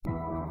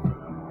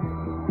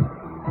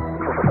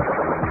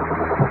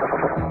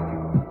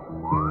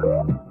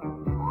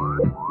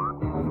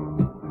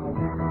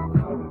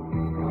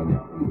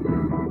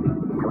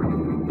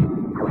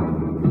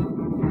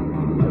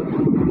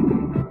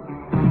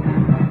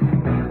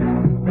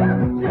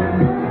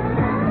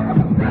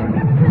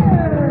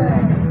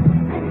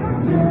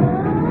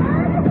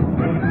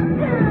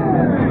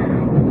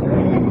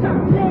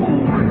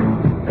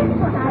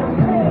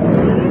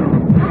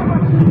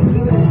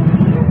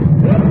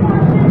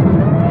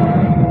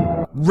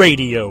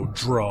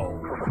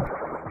Radiodrome.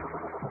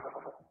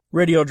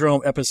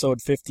 Radiodrome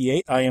episode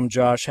 58. I am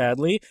Josh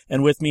Hadley,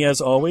 and with me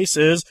as always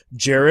is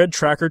Jared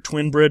Tracker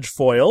Twinbridge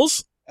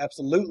Foils.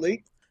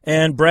 Absolutely.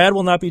 And Brad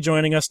will not be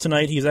joining us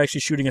tonight. He's actually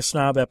shooting a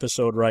snob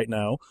episode right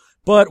now.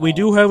 But we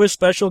do have a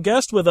special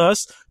guest with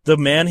us, the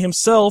man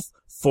himself,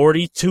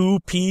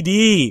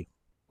 42PD.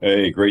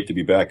 Hey, great to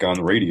be back on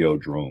the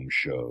Radiodrome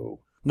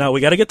show. Now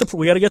we got to get the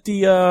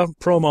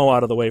promo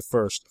out of the way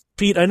first.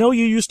 Pete, I know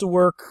you used to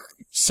work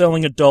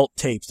selling adult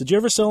tapes. Did you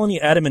ever sell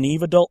any Adam and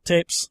Eve adult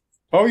tapes?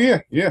 Oh yeah.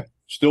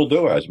 Still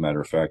do, as a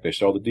matter of fact. They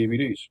sell the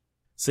DVDs.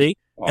 See?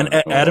 And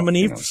Adam and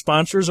Eve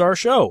sponsors our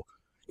show.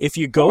 If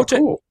you go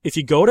to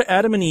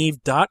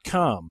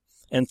adamandeve.com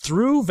and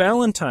through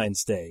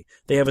Valentine's Day,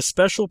 they have a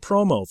special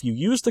promo. If you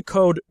use the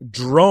code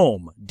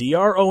DROME,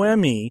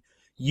 D-R-O-M-E,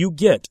 you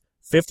get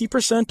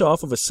 50%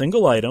 off of a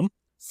single item,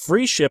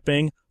 free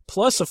shipping,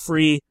 plus a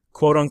free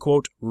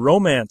quote-unquote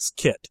romance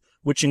kit,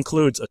 which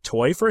includes a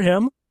toy for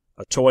him,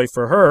 a toy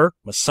for her,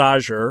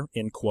 massager,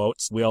 in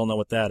quotes, we all know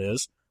what that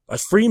is, a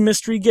free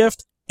mystery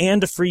gift,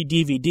 and a free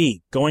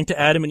DVD. Going to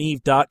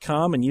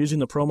adamandeve.com and using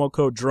the promo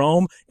code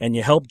DROME, and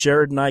you help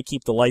Jared and I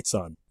keep the lights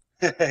on.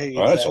 Exactly.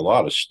 Oh, that's a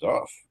lot of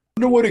stuff.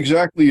 I wonder what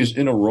exactly is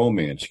in a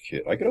romance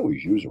kit. I could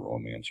always use a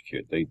romance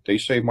kit. They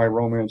say my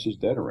romance is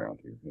dead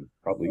around here. It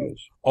probably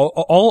is.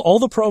 All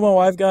the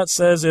promo I've got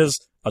says is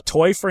a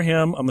toy for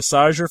him, a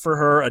massager for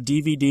her, a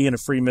DVD, and a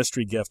free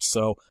mystery gift.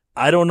 So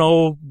I don't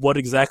know what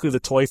exactly the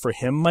toy for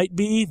him might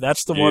be.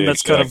 That's the one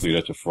that's exactly. kind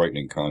of... That's a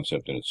frightening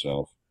concept in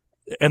itself.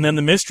 And then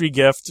the mystery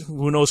gift,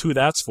 who knows who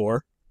that's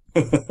for?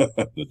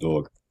 The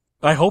dog.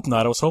 I hope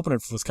not. I was hoping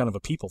it was kind of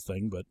a people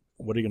thing, but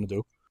what are you going to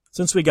do?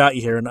 Since we got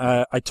you here, and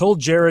I told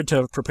Jared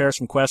to prepare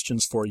some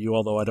questions for you,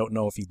 although I don't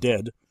know if he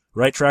did.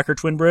 Right, Tracker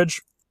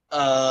Twinbridge?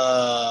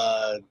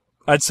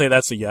 I'd say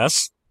that's a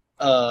yes.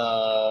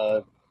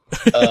 All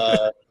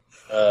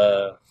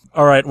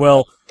right,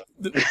 well...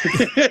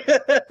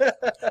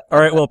 All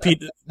right, well,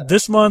 Pete,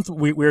 this month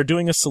we're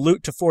doing a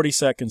salute to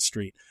 42nd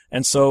Street,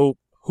 and so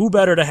who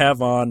better to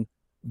have on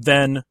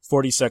than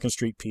 42nd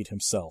Street Pete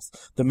himself,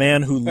 the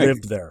man who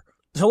lived there.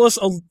 Tell us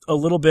a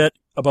little bit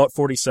about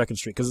 42nd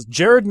Street, because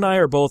Jared and I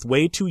are both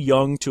way too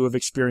young to have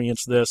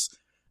experienced this,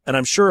 and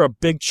I'm sure a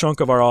big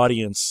chunk of our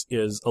audience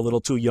is a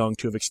little too young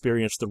to have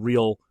experienced the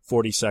real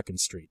 42nd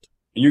Street.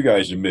 You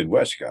guys are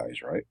Midwest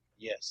guys, right?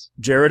 Yes.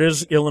 Jared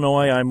is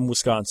Illinois, I'm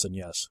Wisconsin,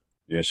 yes.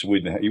 Yeah, so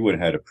you would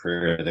have had a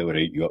prayer. They would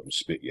have ate you up and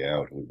spit you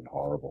out. It would have been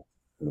horrible.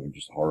 It would have been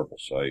just a horrible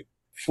sight.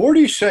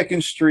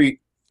 42nd Street,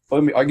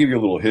 I'll give you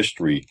a little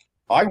history.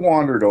 I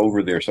wandered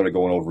over there, started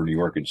going over New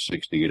York in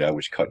 68. I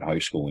was cutting high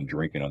school and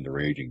drinking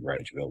underage in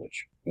Greenwich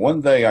Village. One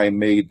day I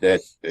made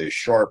that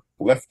sharp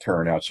left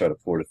turn outside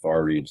of Port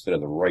Authority instead of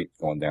the right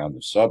going down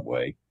the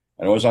subway.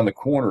 And I was on the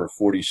corner of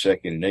 42nd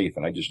and 8th,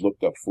 and I just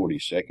looked up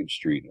 42nd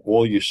Street, and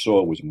all you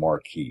saw was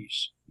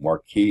marquees.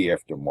 Marquee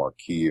after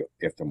marquee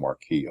after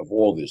marquee of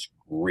all this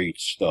great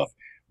stuff.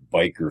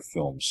 Biker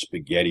films,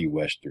 spaghetti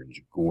westerns,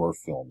 gore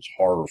films,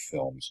 horror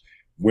films,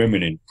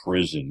 women in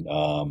prison,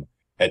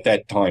 at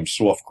that time,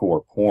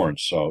 softcore porn.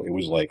 So it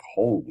was like,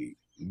 holy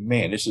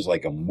man, this is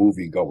like a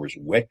moviegoer's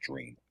wet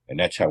dream. And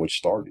that's how it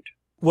started.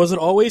 Was it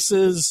always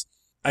as,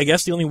 I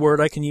guess the only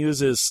word I can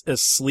use is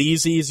as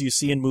sleazy as you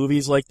see in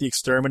movies like The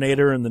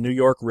Exterminator and The New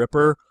York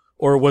Ripper?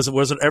 Or was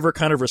it ever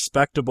kind of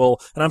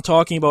respectable? And I'm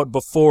talking about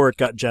before it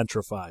got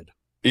gentrified.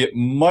 It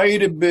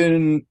might have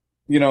been,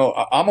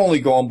 I'm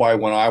only going by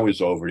when I was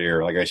over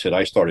there. Like I said,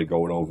 I started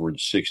going over in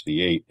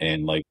 68,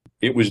 and like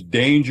it was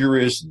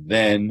dangerous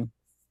then.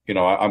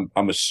 I'm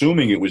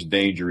assuming it was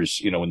dangerous,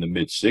 in the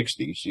mid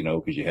 60s,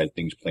 because you had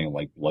things playing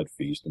like Blood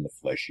Feast and the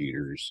Flesh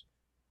Eaters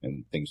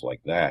and things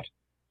like that.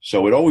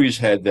 So it always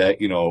had that,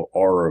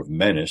 aura of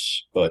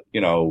menace. But,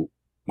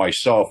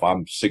 myself,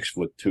 I'm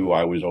 6'2".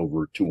 I was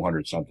over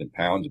 200 something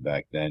pounds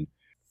back then.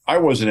 I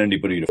wasn't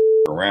anybody to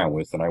around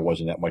with, and I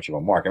wasn't that much of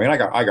a mark. I mean, I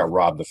got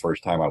robbed the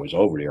first time I was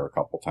over there a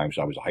couple of times.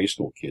 I was a high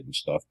school kid and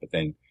stuff, but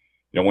then,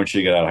 once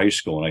you get out of high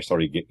school and I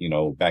started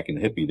getting, back in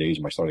the hippie days,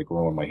 and I started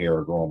growing my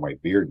hair, growing my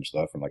beard and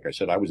stuff. And like I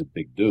said, I was a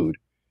big dude.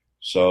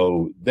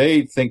 So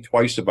they think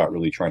twice about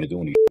really trying to do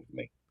anything with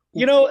me.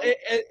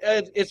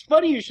 It's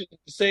funny you should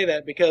say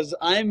that, because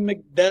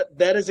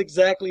that is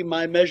exactly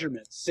my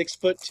measurement.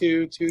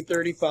 6'2",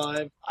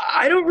 235.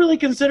 I don't really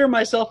consider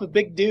myself a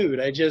big dude.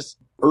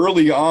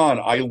 Early on,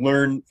 I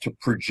learned to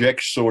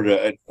project sort of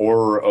an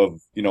aura of,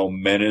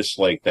 menace,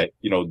 like that,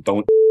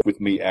 don't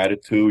with me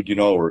attitude,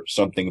 or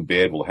something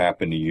bad will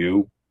happen to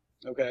you.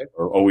 Okay.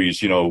 Or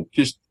always,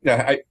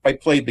 I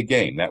played the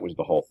game. That was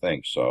the whole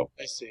thing. So.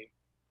 I see.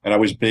 And I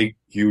was big,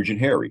 huge,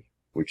 and hairy,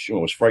 which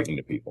was frightening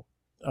to people.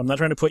 I'm not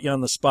trying to put you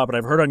on the spot, but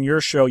I've heard on your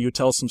show you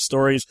tell some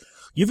stories.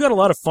 You've got a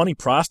lot of funny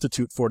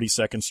prostitute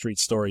 42nd Street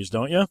stories,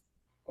 don't you?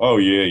 Oh,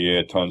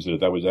 yeah, tons of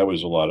it. That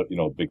was a lot of,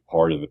 big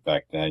part of it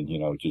back then,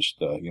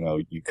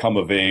 you come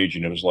of age,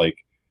 and it was like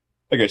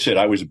I said,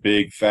 I was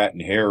big, fat,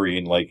 and hairy,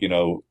 and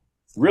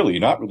really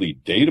not really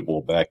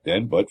dateable back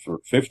then, but for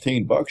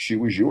 $15, she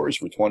was yours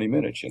for 20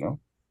 minutes,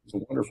 It's a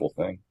wonderful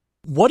thing.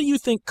 What do you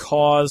think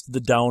caused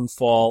the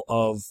downfall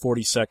of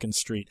 42nd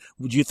Street?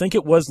 Would you think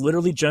it was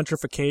literally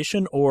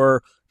gentrification,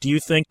 or do you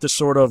think the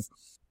sort of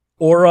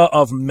aura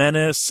of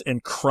menace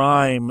and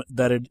crime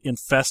that had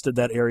infested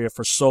that area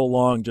for so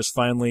long just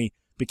finally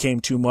became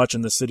too much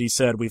and the city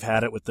said, we've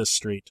had it with this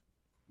street?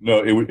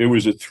 No, it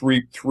was a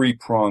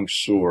three-pronged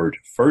sword.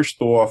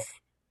 First off,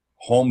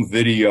 home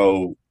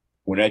video,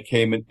 when that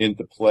came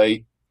into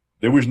play,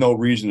 there was no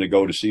reason to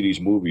go to see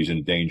these movies in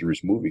a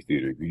dangerous movie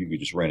theater. You could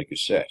just rent a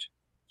cassette.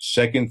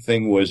 Second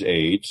thing was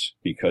AIDS,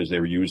 because they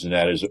were using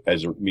that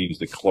as a means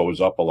to close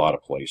up a lot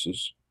of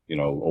places,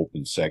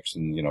 open sex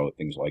and,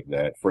 things like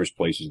that. First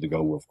places to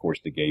go were, of course,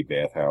 the gay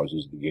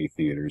bathhouses, the gay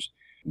theaters.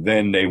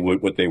 Then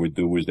what they would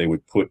do was they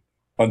would put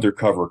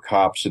undercover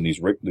cops in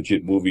these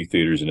legit movie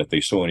theaters, and if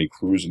they saw any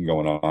cruising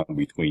going on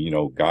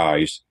between,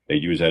 guys,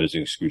 they'd use that as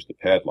an excuse to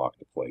padlock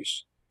the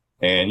place.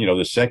 And,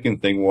 the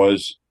second thing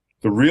was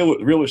the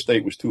real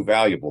estate was too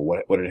valuable.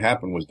 What had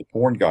happened was the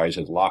porn guys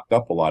had locked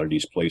up a lot of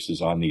these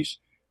places on these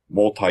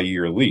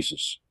multi-year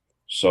leases.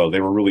 So they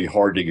were really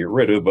hard to get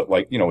rid of, but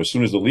as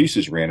soon as the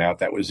leases ran out,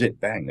 that was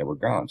it. Bang, they were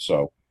gone.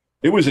 So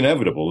it was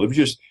inevitable. It was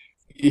just,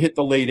 you hit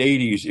the late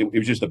 80s, it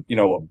was just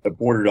a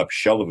boarded up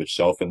shell of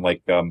itself. And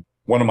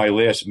one of my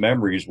last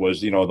memories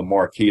was, the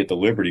marquee at the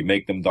Liberty,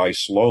 make them die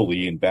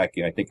slowly. And back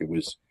in, I think it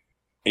was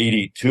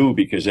 82,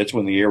 because that's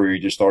when the area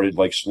just started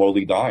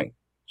slowly dying.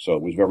 So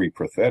it was very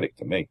pathetic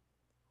to me.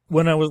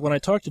 When I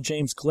talked to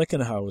James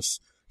Glickenhaus,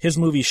 his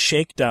movie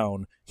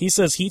Shakedown, he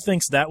says he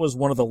thinks that was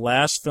one of the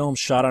last films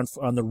shot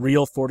on the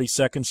real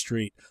 42nd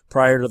Street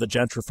prior to the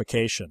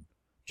gentrification.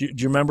 Do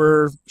you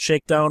remember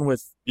Shakedown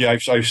with? Yeah,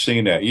 I've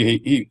seen that.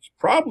 He's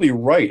probably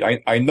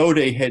right. I know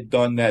they had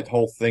done that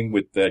whole thing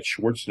with that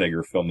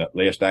Schwarzenegger film, that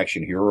Last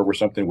Action Hero or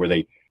something, where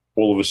they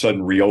all of a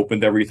sudden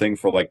reopened everything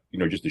for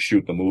just to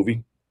shoot the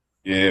movie.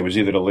 Yeah, it was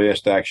either The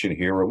Last Action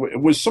Hero.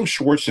 It was some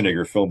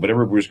Schwarzenegger film, but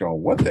everybody was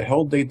going, what the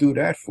hell did they do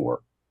that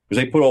for?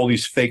 Because they put all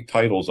these fake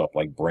titles up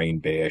like Brain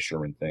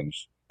Basher and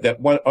things. That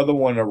one other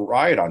one, A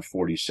Riot on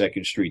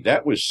 42nd Street,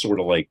 that was sort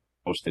of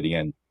close to the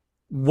end.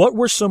 What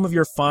were some of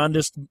your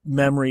fondest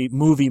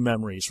movie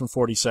memories from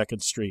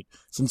 42nd Street?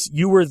 Since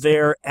you were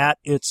there at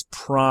its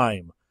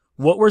prime,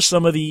 what were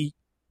some of the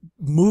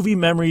movie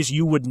memories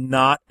you would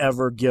not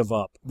ever give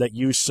up that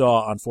you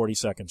saw on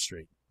 42nd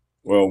Street?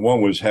 Well,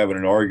 one was having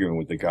an argument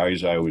with the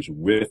guys I was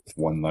with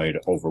one night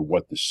over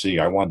what to see.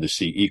 I wanted to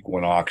see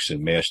Equinox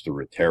and Master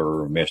of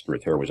Terror. Master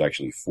of Terror was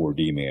actually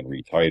 4D Man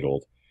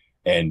retitled.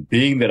 And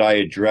being that I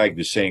had dragged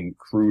the same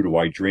crew to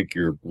I Drink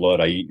Your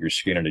Blood, I Eat Your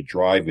Skin at a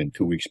drive-in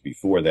 2 weeks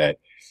before that,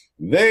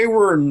 they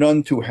were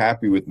none too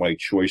happy with my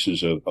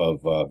choices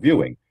of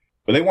viewing.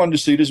 But they wanted to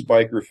see this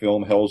biker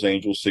film, Hell's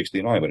Angels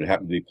 69, but it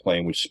happened to be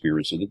playing with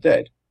Spirits of the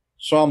Dead.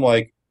 So I'm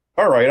like,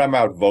 all right, I'm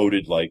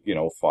outvoted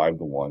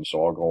 5-1,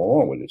 so I'll go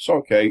along with it. It's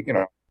okay,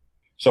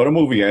 So the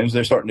movie ends,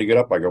 they're starting to get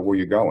up. I go, where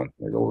you going?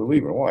 They go, we're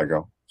leaving. Well, I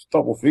go, it's a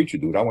double feature,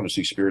 dude. I want to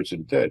see Spirits of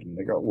the Dead. And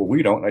they go, well,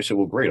 we don't. And I said,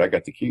 well, great. I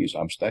got the keys.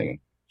 I'm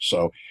staying.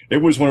 So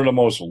it was one of the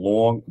most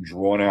long,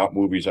 drawn-out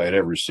movies I had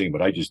ever seen,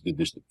 but I just did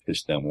this to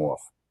piss them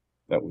off.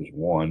 That was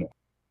one.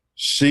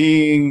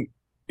 Seeing,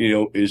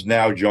 is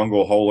now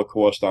Jungle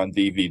Holocaust on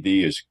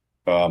DVD, is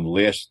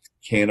Last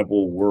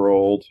Cannibal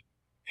World,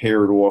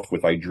 paired off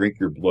with I Drink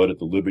Your Blood at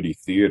the Liberty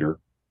Theater.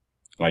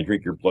 And I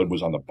Drink Your Blood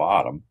was on the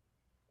bottom.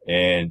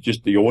 And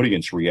just the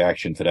audience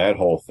reaction to that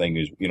whole thing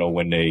is,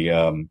 when they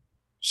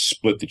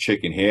split the chick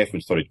in half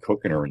and started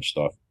cooking her and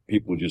stuff,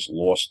 people just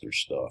lost their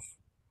stuff.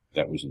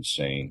 That was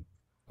insane.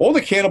 All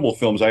the cannibal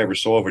films I ever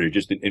saw over there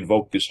just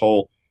invoked this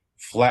whole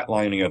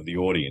flatlining of the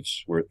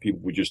audience where people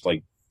were just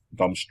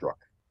dumbstruck.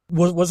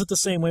 Was it the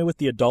same way with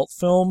the adult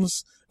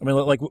films? I mean,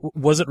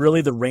 was it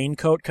really the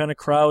raincoat kind of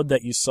crowd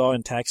that you saw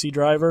in Taxi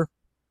Driver?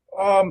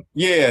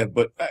 Yeah,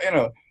 but,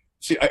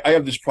 see, I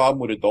have this problem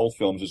with adult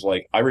films is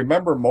I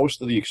remember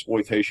most of the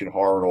exploitation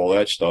horror and all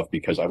that stuff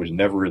because I was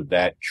never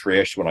that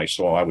trash when I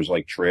saw. I was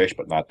trash,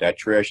 but not that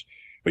trash.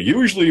 But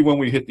usually when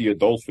we hit the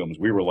adult films,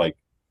 we were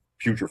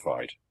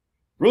putrefied.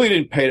 Really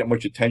didn't pay that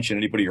much attention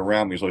to anybody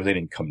around me as long as they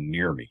didn't come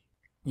near me.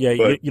 Yeah,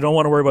 but you don't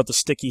want to worry about the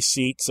sticky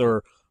seats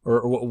or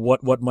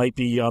what might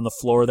be on the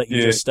floor that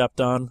you just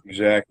stepped on.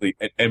 Exactly.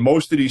 And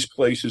most of these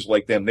places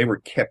like them, they were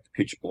kept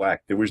pitch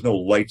black. There was no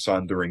lights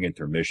on during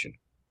intermission.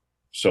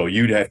 So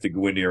you'd have to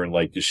go in there and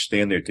just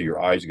stand there till your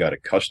eyes got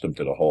accustomed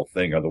to the whole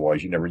thing.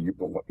 Otherwise, you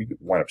could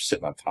wind up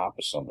sitting on top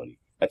of somebody.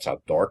 That's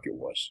how dark it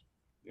was.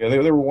 Yeah,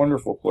 they were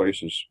wonderful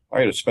places.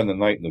 I had to spend the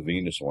night in the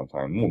Venus one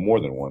time. More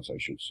than once, I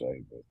should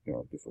say. But,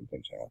 different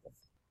things happen.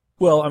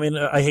 Well, I mean,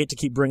 I hate to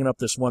keep bringing up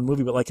this one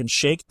movie, but in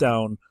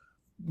Shakedown,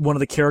 one of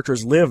the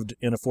characters lived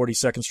in a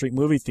 42nd Street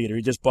movie theater.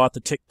 He just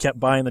kept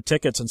buying the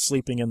tickets and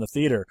sleeping in the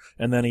theater,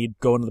 and then he'd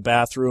go into the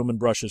bathroom and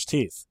brush his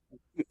teeth.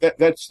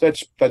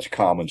 That's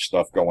common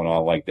stuff going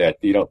on like that.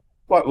 A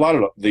lot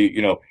of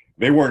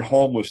they weren't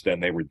homeless then;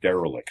 they were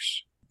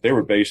derelicts. They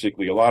were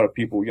basically a lot of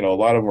people. A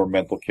lot of them were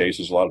mental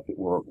cases. A lot of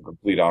people were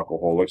complete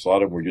alcoholics. A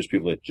lot of them were just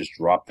people that just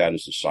dropped out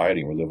of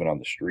society and were living on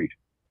the street,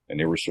 and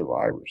they were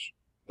survivors.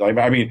 I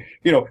mean,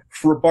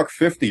 for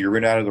 $1.50, you're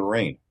in Out of the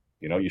Rain.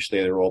 You know, you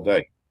stay there all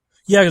day.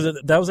 Yeah,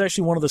 'cause that was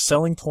actually one of the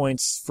selling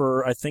points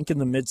for, I think in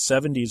the mid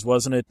 70s,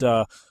 wasn't it?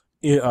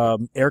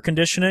 Air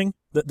conditioning,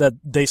 that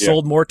they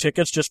sold more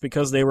tickets just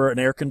because they were an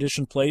air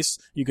conditioned place.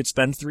 You could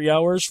spend 3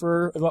 hours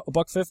for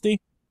 $1.50.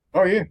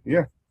 Oh yeah,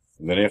 yeah.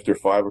 And then after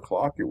 5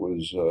 o'clock, it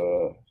was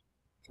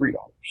 $3.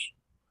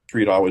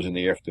 $3 in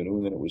the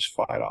afternoon, then it was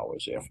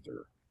 $5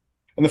 after.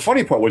 And the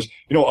funny part was,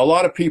 you know, a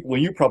lot of people,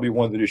 and you probably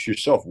wondered this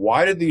yourself,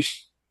 why did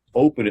these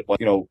open at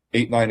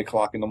 8, 9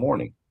 o'clock in the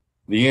morning?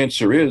 The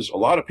answer is a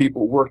lot of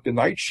people worked the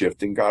night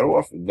shift and got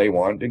off, and didn't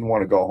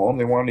want to go home.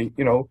 They wanted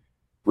to,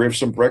 grab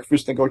some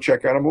breakfast and go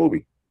check out a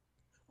movie.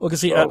 Well,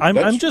 because see,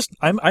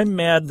 I'm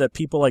mad that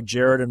people like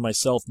Jared and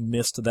myself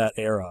missed that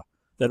era.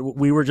 That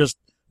we were just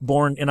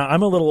born, and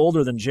I'm a little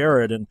older than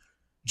Jared, and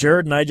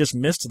Jared and I just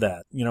missed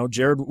that.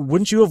 Jared,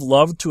 wouldn't you have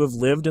loved to have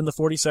lived in the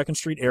 42nd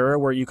Street era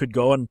where you could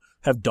go and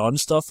have done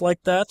stuff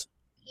like that?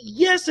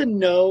 Yes and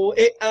no.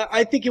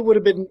 I think it would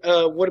have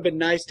been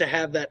nice to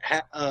have that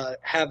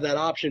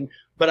option,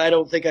 but I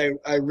don't think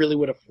I really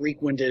would have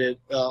frequented it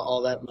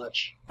all that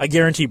much. I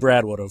guarantee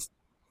Brad would have.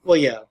 Well,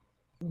 yeah.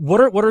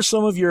 What are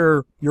some of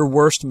your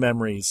worst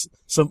memories?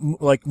 Some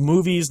like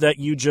movies that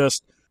you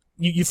just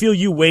you feel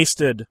you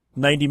wasted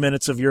 90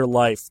 minutes of your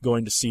life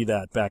going to see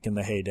that back in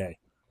the heyday?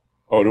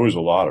 Oh, there was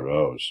a lot of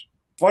those.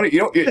 Funny,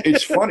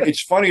 it's funny.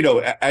 It's funny though,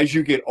 as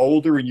you get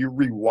older and you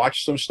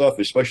rewatch some stuff,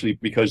 especially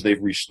because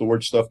they've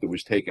restored stuff that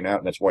was taken out,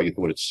 and that's why you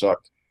thought it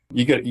sucked.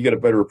 You get a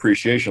better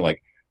appreciation.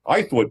 Like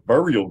I thought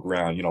Burial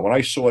Ground, when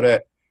I saw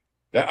that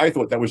I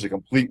thought that was a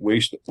complete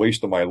waste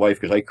of my life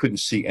because I couldn't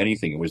see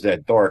anything. It was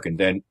that dark, and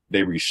then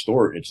they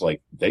restore it. It's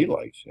like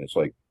daylight. And it's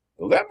like,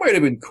 well, that might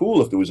have been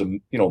cool if there was a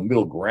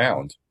middle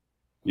ground.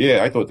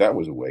 Yeah, I thought that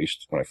was a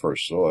waste when I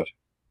first saw it.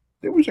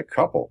 There was a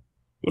couple.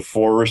 The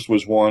Forest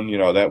was one.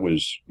 That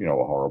was a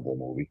horrible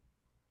movie.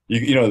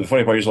 The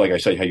funny part is, like I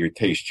said, how your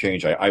taste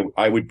changed.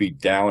 I would be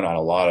down on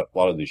a lot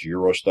of this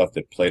Euro stuff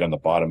that played on the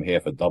bottom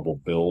half of double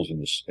bills in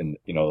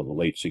the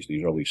late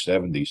 60s, early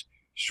 70s,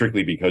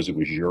 strictly because it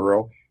was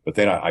Euro. But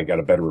then I got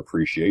a better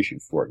appreciation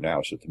for it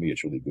now. So to me,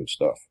 it's really good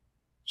stuff.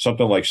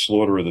 Something like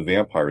Slaughter of the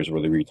Vampires,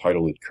 where they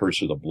retitled it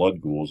Curse of the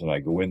Blood Ghouls, and I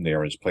go in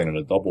there and it's playing on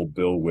a double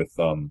bill with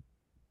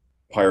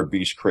Pyre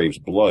Beast Craves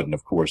Blood, and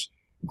of course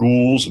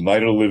Ghouls,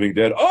 Night of the Living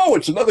Dead. Oh,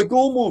 it's another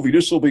ghoul movie.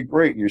 This will be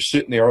great. And you're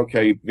sitting there,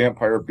 okay,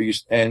 Vampire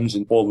Beast ends,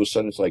 and all of a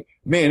sudden it's like,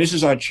 man, this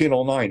is on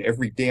Channel 9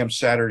 every damn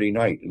Saturday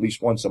night, at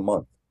least once a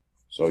month.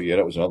 So yeah,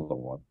 that was another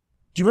one.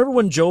 Do you remember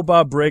when Joe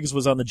Bob Briggs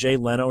was on the Jay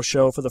Leno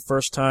show for the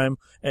first time,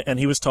 and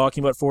he was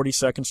talking about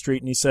 42nd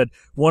Street, and he said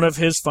one of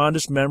his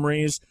fondest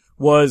memories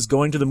was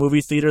going to the movie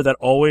theater that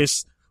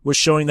always was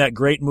showing that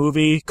great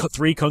movie,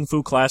 3 Kung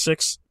Fu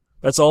Classics?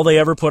 That's all they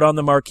ever put on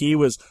the marquee,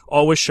 was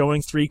always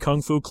showing 3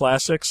 Kung Fu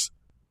Classics?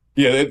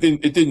 Yeah, it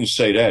didn't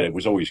say that. It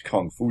was always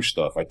Kung Fu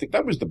stuff. I think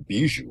that was the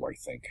Bijou, I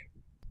think.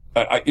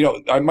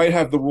 I might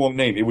have the wrong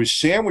name. It was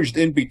sandwiched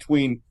in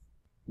between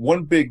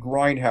One Big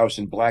Grindhouse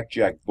and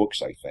Blackjack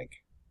Books, I think.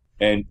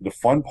 And the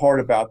fun part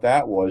about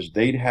that was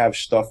they'd have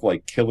stuff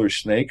like Killer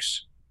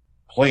Snakes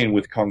playing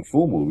with Kung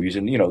Fu movies.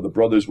 And, the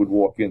brothers would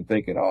walk in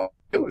thinking, oh,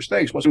 Killer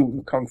Snakes, what's a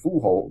Kung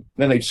Fu hold?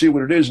 Then they'd see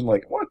what it is and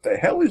like, what the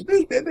hell is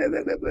this?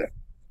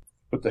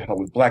 What the hell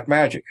was Black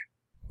Magic?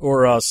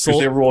 Or, because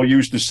they were all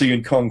used to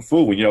seeing Kung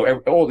Fu.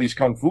 And, all these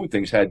Kung Fu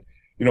things had,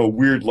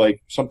 weird,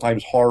 like,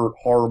 sometimes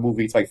horror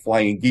movies like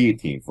Flying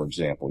Guillotine, for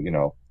example,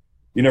 You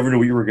never knew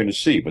what you were going to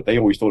see, but they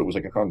always thought it was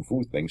like a Kung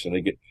Fu thing. So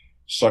they get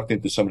sucked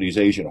into some of these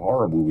Asian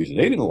horror movies, and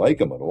they didn't like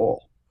them at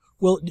all.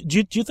 Well,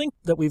 do you think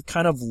that we've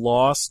kind of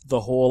lost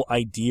the whole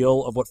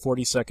ideal of what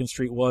 42nd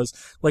Street was?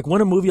 Like when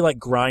a movie like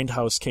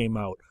Grindhouse came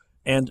out,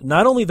 and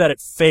not only that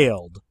it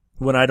failed,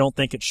 when I don't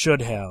think it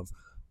should have,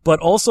 but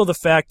also the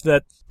fact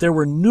that there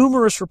were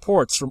numerous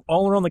reports from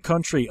all around the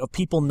country of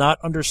people not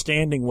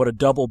understanding what a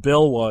double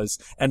bill was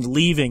and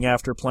leaving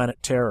after Planet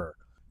Terror.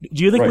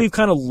 Do you think we've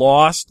kind of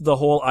lost the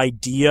whole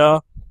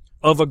idea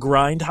of a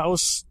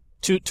Grindhouse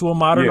to a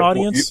modern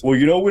audience? Well,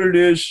 you know what it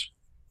is?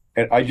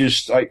 And I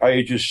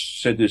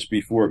just said this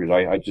before because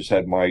I just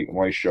had my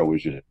show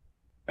was just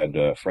had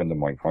a friend of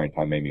mine,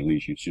 Time Amy Lee.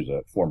 She's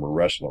a former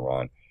wrestler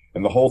on.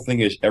 And the whole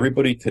thing is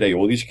everybody today,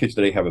 all these kids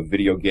today have a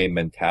video game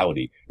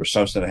mentality or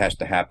something that has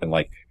to happen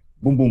like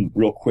boom, boom,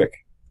 real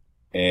quick.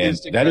 And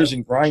that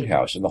isn't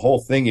Grindhouse. And the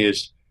whole thing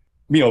is,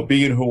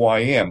 being who I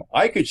am,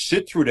 I could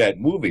sit through that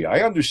movie.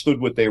 I understood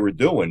what they were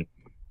doing.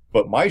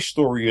 But my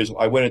story is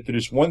I went into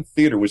this one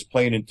theater, was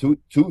playing in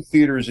two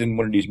theaters in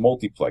one of these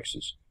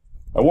multiplexes.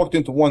 I walked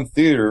into one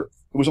theater.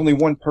 There was only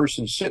one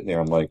person sitting there.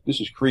 I'm like, this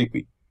is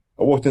creepy.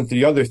 I walked into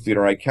the other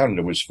theater. I counted.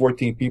 There was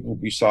 14 people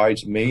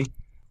besides me.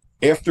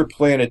 After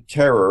Planet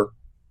Terror,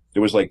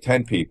 there was like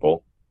 10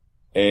 people.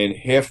 And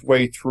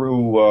halfway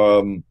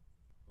through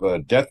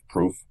Death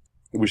Proof,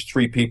 it was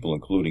 3 people,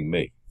 including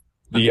me.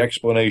 The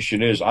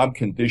explanation is I'm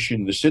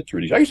conditioned to sit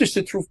through these. I used to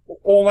sit through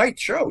all-night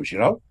shows,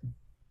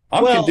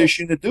 I'm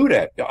conditioned to do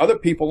that. Other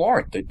people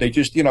aren't. They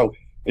just,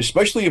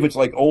 especially if it's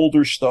like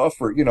older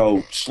stuff or,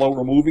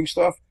 slower moving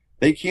stuff,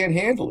 they can't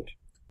handle it.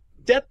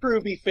 Death Proof,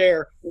 to be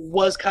fair,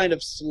 was kind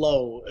of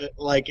slow,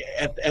 like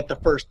at the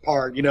first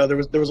part. You know, there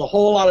was a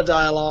whole lot of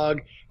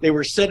dialogue. They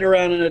were sitting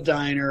around in a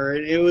diner.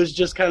 It was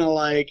just kind of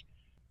like,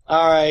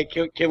 all right,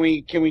 can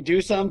we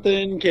do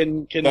something?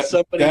 Can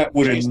somebody? That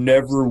would have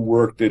never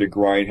worked at a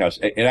grindhouse.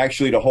 And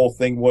actually, the whole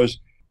thing was,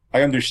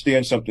 I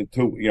understand something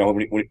too. You know,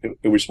 when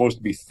it was supposed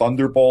to be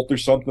Thunderbolt or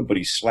something, but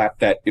he slapped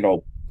that, you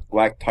know,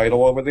 black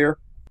title over there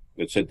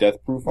that said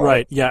Death Proof on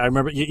Right. it. Yeah, I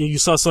remember you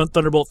saw some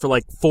Thunderbolt for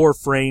like 4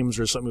 frames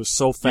or something. It was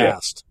so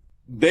fast.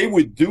 Yeah. They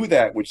would do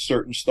that with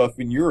certain stuff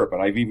in Europe,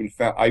 and I've even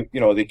found,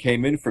 they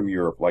came in from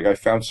Europe. Like I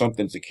found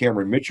something, it's a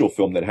Cameron Mitchell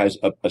film that has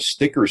a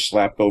sticker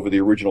slapped over the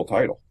original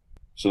title.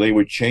 So they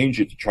would change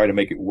it to try to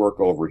make it work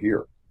over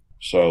here.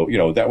 So, you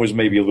know, that was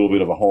maybe a little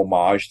bit of a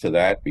homage to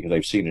that because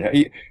I've seen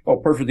it. Oh,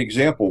 perfect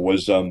example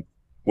was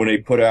when they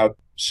put out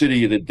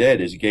City of the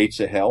Dead as Gates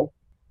of Hell.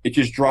 It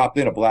just dropped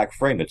in a black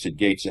frame that said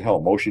Gates of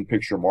Hell. Motion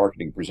Picture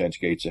Marketing presents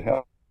Gates of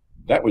Hell.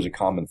 That was a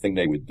common thing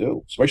they would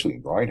do, especially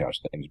in grindhouse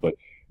things. But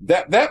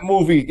that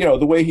movie, you know,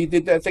 the way he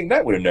did that thing,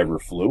 that would have never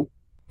flew.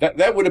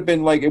 That would have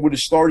been like, it would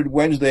have started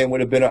Wednesday and would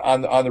have been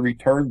on the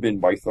return bin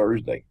by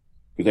Thursday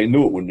because they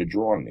knew it wouldn't have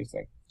drawn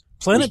anything.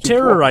 Planet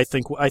Terror, I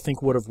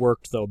think would have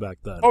worked though back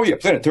then. Oh yeah,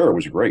 Planet Terror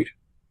was great.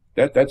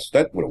 That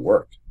would have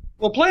worked.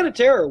 Well, Planet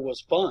Terror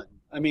was fun.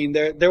 I mean,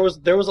 there was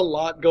a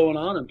lot going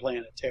on in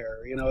Planet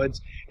Terror. You know, it's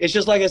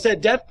just like I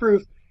said, Death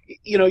Proof.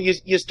 You know,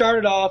 you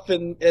started off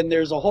and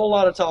there's a whole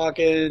lot of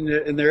talking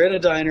and they're in a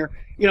diner.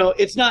 You know,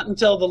 it's not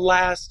until the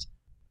last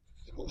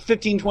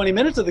 15, 20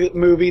 minutes of the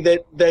movie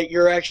that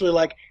you're actually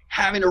like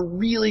having a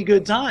really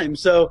good time.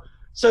 So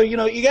you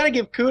know, you got to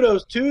give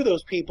kudos to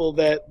those people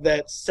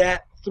that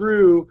sat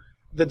through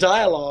the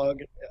dialogue,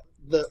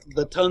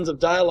 the tons of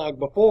dialogue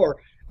before,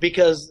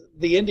 because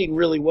the ending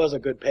really was a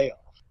good payoff.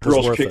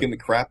 Girls kicking the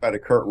crap out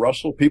of Kurt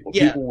Russell. People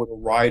would have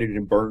rioted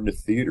and burned the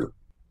theater.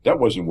 That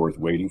wasn't worth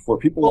waiting for.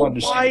 People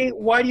wanted to see.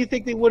 Why do you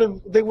think they would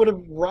have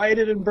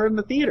rioted and burned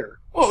the theater?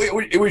 Well,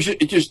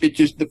 it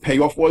just the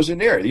payoff wasn't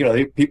there. You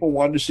know, people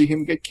wanted to see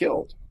him get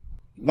killed.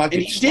 And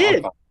he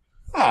did.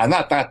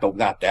 Not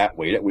that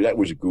way. That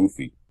was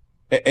goofy.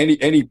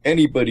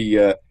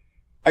 Anybody.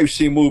 I've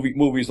seen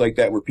movies like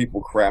that where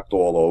people crapped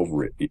all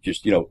over it. It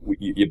just, you know,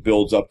 it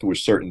builds up to a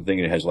certain thing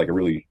and it has like a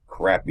really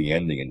crappy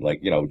ending and like,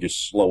 you know,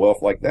 just slow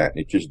off like that.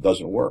 And it just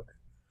doesn't work.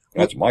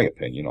 That's my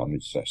opinion. I'm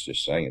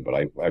just saying, but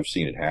I've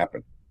seen it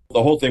happen.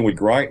 The whole thing with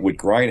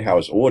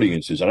grindhouse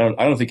audiences, I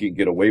don't think you can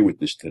get away with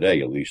this today.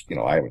 At least, you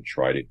know, I haven't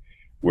tried it,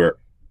 where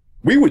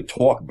we would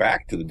talk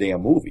back to the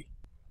damn movie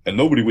and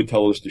nobody would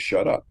tell us to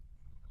shut up.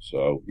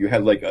 So you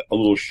had like a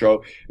little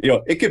show, you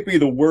know, it could be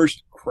the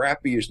worst,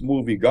 crappiest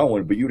movie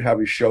going, but you'd have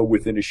a show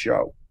within a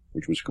show,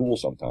 which was cool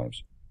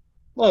sometimes.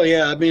 Well,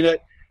 yeah, I mean,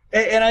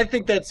 and I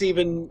think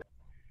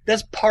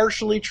that's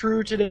partially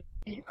true today.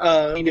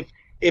 I mean,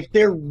 if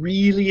there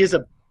really is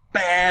a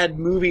bad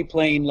movie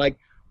playing like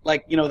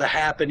you know, The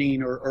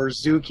Happening or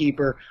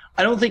Zookeeper,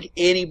 I don't think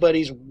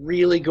anybody's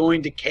really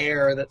going to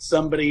care that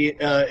somebody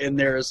in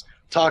there is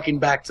talking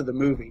back to the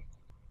movie.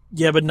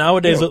 Yeah, but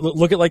nowadays,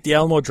 look at like the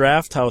Alamo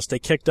Drafthouse. They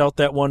kicked out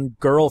that one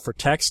girl for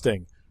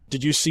texting.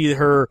 Did you see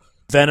her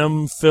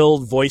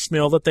venom-filled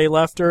voicemail that they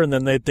left her, and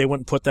then they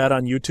wouldn't put that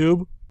on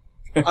YouTube?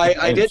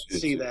 I didn't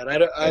see that.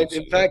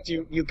 In fact,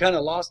 you kind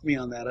of lost me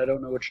on that. I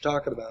don't know what you're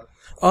talking about.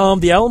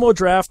 The Alamo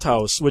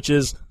Drafthouse, which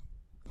is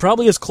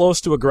probably as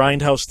close to a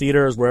grindhouse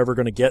theater as we're ever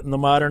going to get in the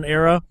modern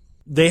era,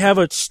 they have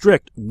a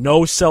strict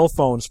no cell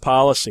phones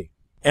policy.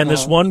 And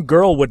this one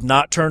girl would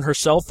not turn her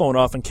cell phone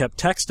off and kept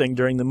texting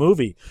during the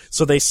movie.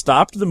 So they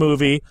stopped the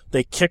movie,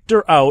 they kicked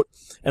her out,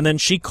 and then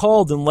she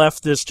called and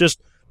left this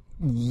just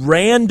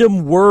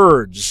random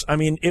words. I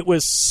mean, it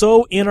was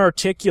so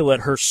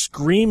inarticulate, her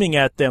screaming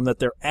at them that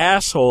they're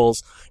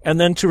assholes.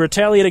 And then to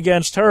retaliate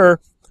against her,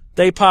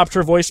 they popped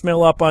her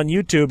voicemail up on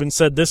YouTube and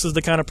said, this is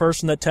the kind of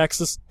person that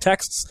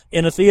texts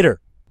in a theater.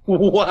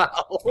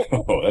 Wow.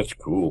 Oh, that's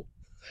cool.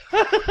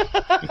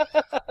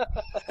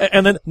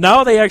 And then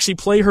now they actually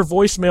play her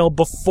voicemail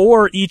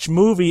before each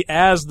movie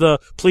as the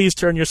please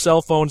turn your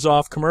cell phones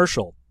off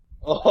commercial.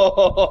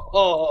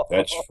 Oh,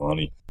 that's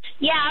funny.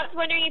 Yeah, I was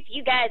wondering if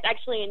you guys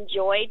actually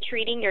enjoy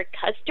treating your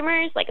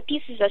customers like a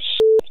pieces of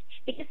shit,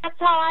 because that's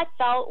how I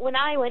felt when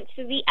I went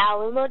to the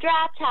Alamo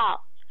Drafthouse.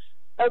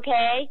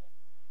 Okay?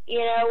 You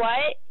know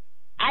what?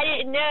 I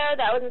didn't know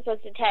that I wasn't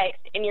supposed to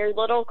text in your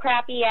little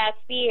crappy-ass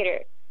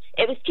theater.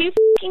 It was too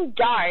fucking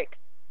dark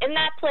in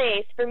that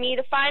place for me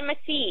to find my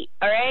seat,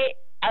 alright?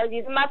 I was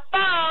using my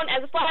phone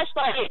as a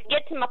flashlight to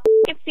get to my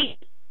fucking seat.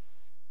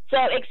 So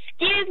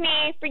excuse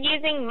me for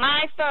using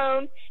my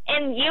phone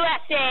in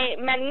USA,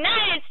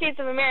 United States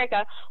of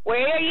America,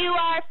 where you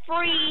are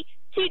free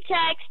to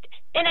text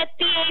in a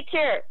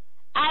theater.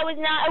 I was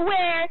not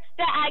aware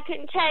that I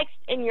couldn't text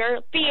in your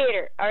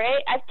theater, all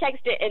right? I've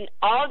texted in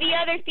all the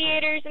other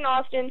theaters in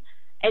Austin,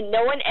 and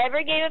no one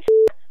ever gave a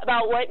f***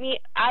 about what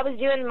I was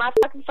doing on my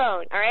fucking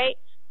phone, all right?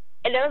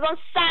 And it was on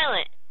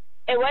silent.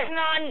 It wasn't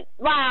on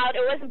loud.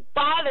 It wasn't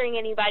bothering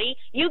anybody.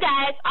 You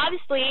guys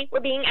obviously were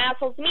being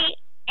assholes to me,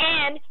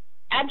 and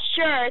I'm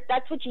sure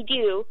that's what you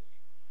do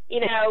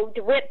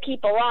to rip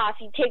people off.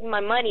 You take my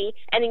money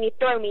and then you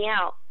throw me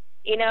out.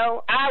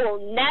 I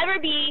will never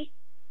be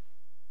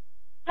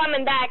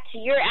coming back to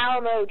your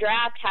Alamo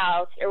Draft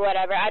House or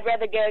whatever. I'd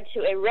rather go to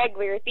a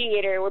regular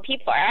theater where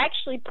people are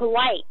actually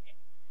polite.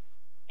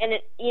 And,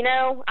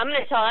 I'm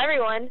going to tell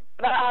everyone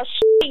about how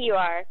shitty you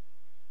are.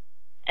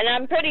 And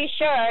I'm pretty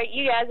sure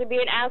you guys are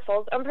being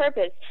assholes on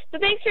purpose. So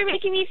thanks for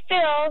making me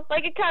feel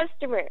like a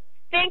customer.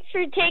 Thanks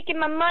for taking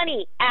my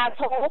money,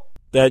 asshole.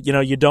 That,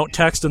 you don't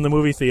text in the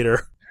movie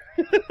theater.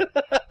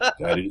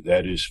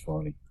 That is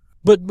funny.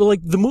 But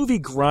like the movie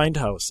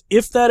Grindhouse,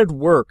 if that had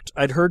worked,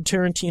 I'd heard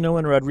Tarantino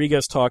and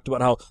Rodriguez talked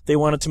about how they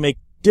wanted to make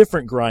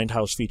different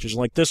Grindhouse features.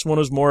 Like this one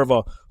was more of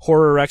a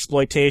horror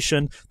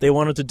exploitation. They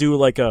wanted to do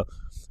like a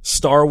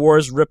Star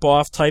Wars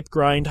ripoff type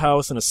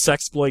Grindhouse and a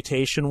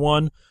sexploitation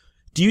one.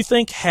 Do you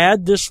think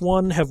had this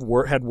one had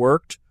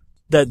worked,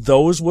 that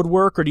those would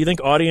work, or do you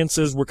think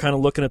audiences were kind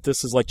of looking at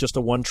this as like just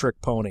a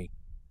one-trick pony?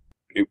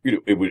 It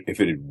would, if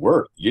it had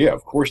worked, yeah,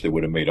 of course they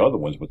would have made other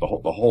ones. But the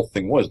whole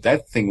thing was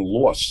that thing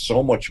lost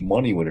so much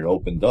money when it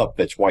opened up.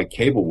 That's why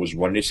cable was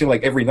running. It seemed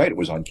like every night it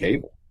was on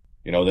cable.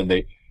 Then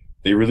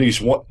they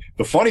released one.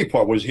 The funny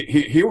part was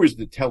here was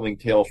the telling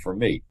tale for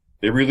me.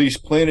 They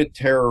released Planet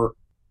Terror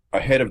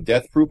ahead of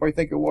Death Proof, I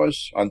think it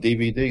was, on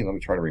DVD. Let me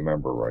try to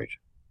remember right.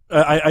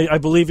 I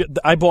believe it,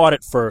 I bought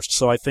it first,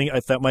 so I think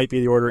that might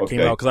be the order it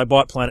came out, because I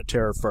bought Planet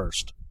Terror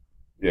first.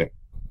 Yeah.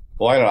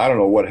 Well, I don't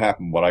know what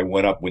happened, but I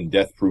went up when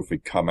Death Proof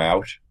had come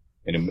out,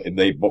 and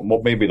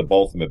maybe the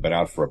both of them had been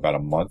out for about a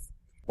month.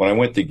 When I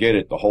went to get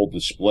it, the whole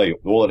display,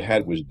 all it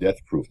had was Death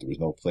Proof. There was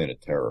no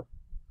Planet Terror.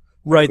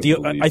 Right.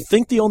 I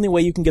think the only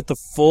way you can get the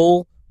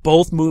full,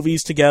 both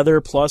movies together,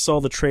 plus all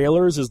the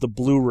trailers, is the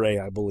Blu-ray,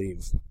 I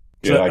believe.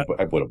 So yeah,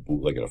 I bought a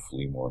bootleg at a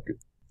flea market.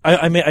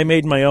 I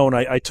made my own.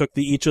 I took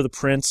each of the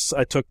prints.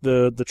 I took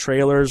the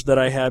trailers that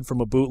I had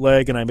from a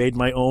bootleg, and I made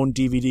my own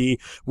DVD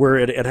where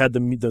it had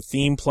the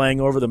theme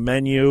playing over the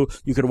menu.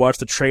 You could watch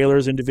the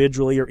trailers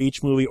individually or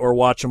each movie, or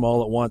watch them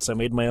all at once. I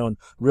made my own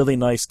really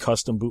nice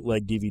custom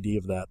bootleg DVD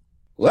of that.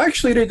 Well,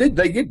 actually, they did.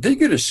 They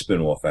get a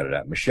spin-off out of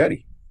that,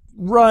 Machete.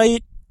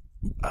 Right.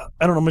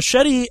 I don't know.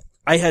 Machete,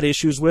 I had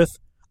issues with.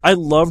 I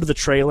loved the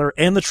trailer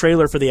and the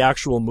trailer for the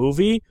actual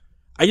movie.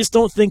 I just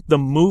don't think the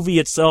movie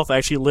itself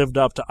actually lived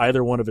up to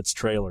either one of its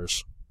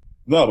trailers.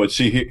 No, but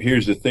see,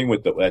 here's the thing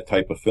with that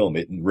type of film.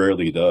 It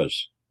rarely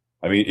does.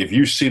 I mean, if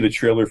you see the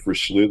trailer for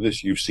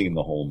Slithers, you've seen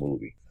the whole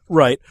movie.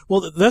 Right.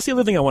 Well, that's the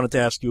other thing I wanted to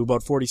ask you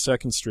about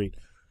 42nd Street.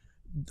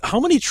 How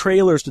many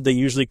trailers did they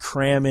usually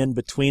cram in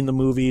between the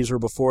movies or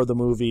before the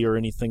movie or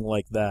anything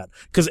like that?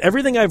 Because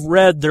everything I've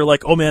read, they're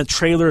like, oh man,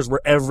 trailers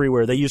were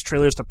everywhere. They used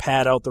trailers to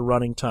pad out the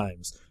running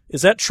times.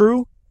 Is that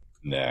true?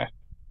 Nah.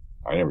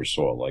 I never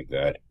saw it like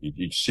that.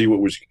 You'd see what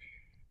was,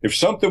 if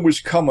something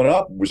was coming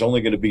up, it was only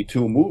going to be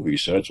 2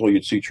 movies. So that's all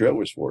you'd see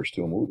trailers for, is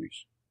 2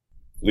 movies.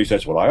 At least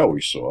that's what I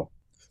always saw.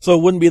 So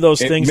it wouldn't be those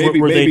things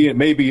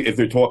maybe if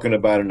they're talking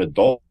about an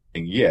adult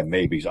thing, yeah,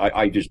 maybe.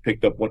 I just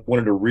picked up one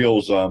of the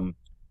reels,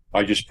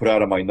 I just put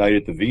out on my Night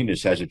at the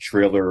Venus has a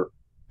trailer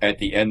at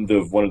the end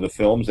of one of the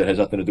films that has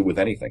nothing to do with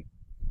anything.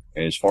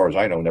 And as far as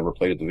I know, never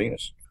played at the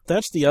Venus.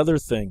 That's the other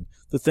thing.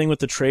 The thing with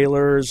the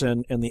trailers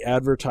and the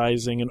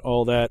advertising and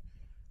all that.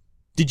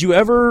 Did you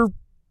ever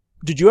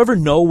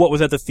know what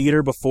was at the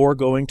theater before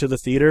going to the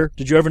theater?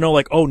 Did you ever know,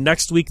 like, oh,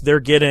 next week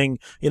they're getting,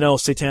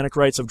 Satanic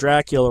Rites of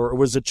Dracula, or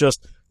was it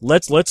just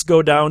let's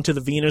go down to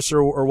the Venus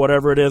or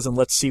whatever it is and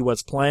let's see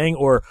what's playing,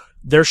 or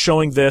they're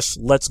showing this,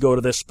 let's go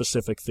to this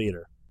specific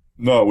theater?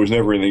 No, it was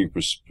never anything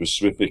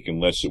specific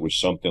unless it was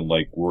something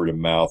like word of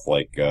mouth,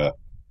 like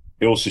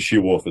Ilse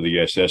Shewolf of the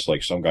SS,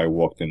 like some guy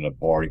walked in a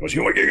bar and he goes,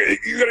 you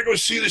gotta go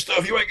see this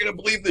stuff. You ain't gonna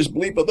believe this,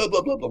 blah, blah,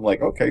 blah, blah. I'm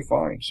like, okay,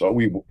 fine. So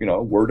we,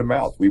 word of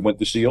mouth. We went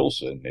to see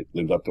Ilse and it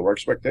lived up to our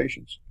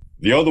expectations.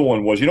 The other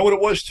one was, you know what it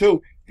was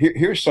too?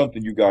 Here's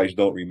something you guys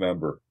don't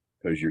remember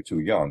because you're too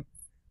young.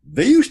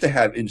 They used to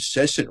have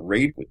incessant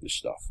raid with this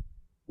stuff.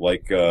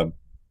 Like,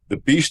 the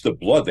Beast of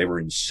Blood, they were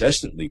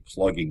incessantly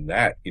plugging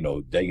that,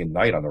 day and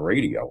night on the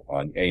radio,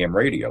 on AM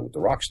radio with the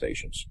rock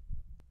stations.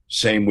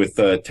 Same with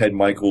Ted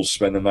Michaels'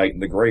 Spend the Night in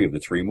the Grave, the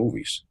 3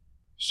 movies.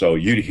 So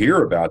you'd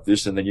hear about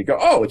this, and then you go,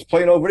 oh, it's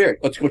playing over there.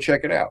 Let's go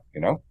check it out,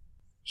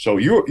 So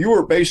you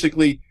were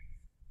basically,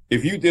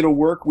 if you did a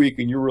work week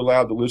and you were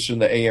allowed to listen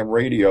to AM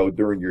radio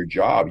during your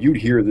job, you'd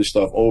hear this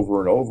stuff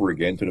over and over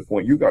again to the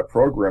point you got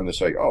programmed to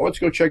say, oh, let's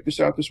go check this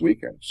out this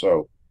weekend.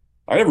 So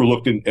I never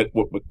looked at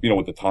what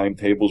the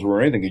timetables were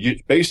or anything. You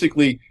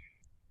basically,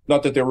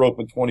 not that they were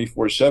open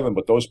 24/7,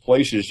 but those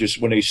places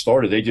just, when they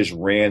started, they just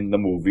ran the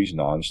movies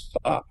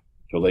nonstop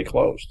till they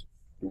closed.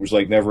 It was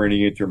like never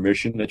any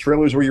intermission. The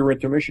trailers were your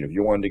intermission. If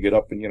you wanted to get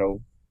up and,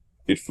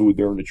 get food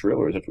during the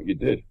trailers, that's what you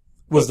did.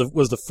 Was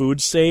the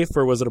food safe,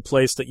 or was it a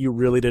place that you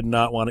really did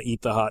not want to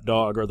eat the hot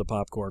dog or the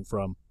popcorn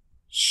from?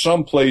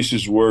 Some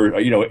places were,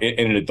 in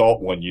an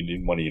adult one, you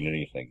didn't want to eat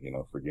anything,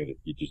 forget it.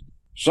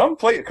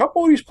 A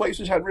couple of these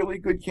places had really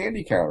good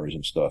candy counters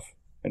and stuff.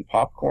 And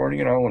popcorn,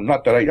 and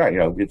not that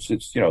it's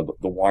the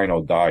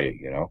wino diet,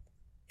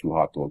 2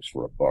 hot dogs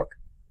for $1.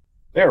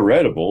 They're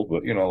edible,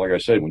 but like I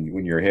said,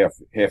 when you're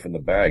half in the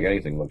bag,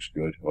 anything looks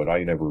good. But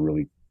I never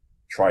really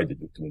tried to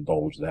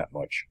indulge that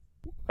much.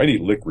 I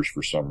eat licorice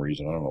for some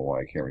reason. I don't know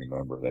why. I can't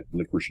remember that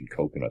licorice and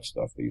coconut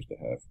stuff they used to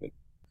have.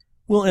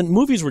 Well, and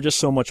movies were just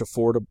so much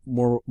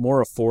more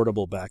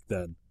affordable back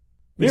then.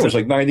 Yeah, it was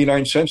like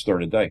 99 cents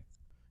during the day.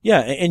 Yeah,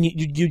 and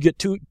you get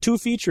two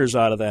features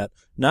out of that.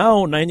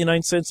 Now,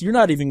 99 cents, you're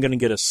not even going to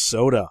get a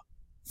soda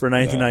for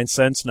 99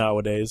 cents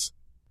nowadays.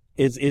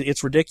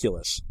 It's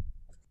ridiculous.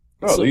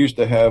 No, they used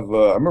to have,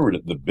 I remember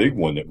the big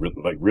one that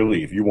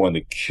really, if you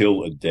wanted to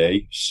kill a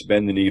day,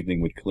 spend an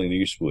evening with Clint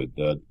Eastwood.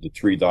 The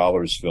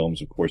 $3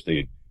 films, of course, they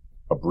had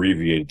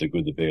abbreviated The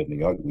Good, the Bad, and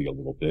the Ugly a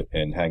little bit,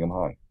 and Hang 'em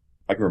High.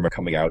 I can remember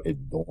coming out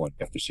at dawn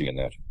after seeing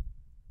that.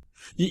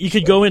 You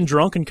could go in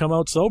drunk and come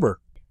out sober.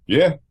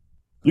 Yeah.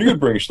 You could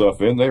bring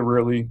stuff in. They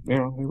really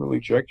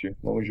checked you.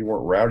 As long as you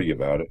weren't rowdy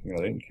about it. They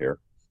didn't care.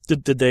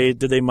 Did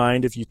they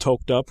mind if you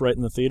toked up right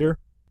in the theater?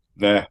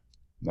 Nah,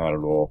 not at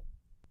all.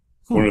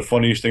 One of the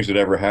funniest things that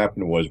ever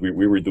happened was we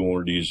were doing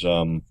one of these,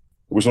 it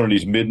was one of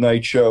these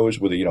midnight shows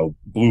with,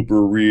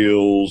 blooper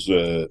reels,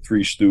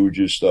 Three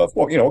Stooges stuff.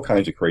 Well, all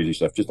kinds of crazy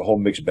stuff. Just a whole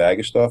mixed bag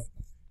of stuff.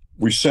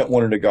 We sent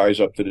one of the guys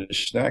up to the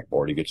snack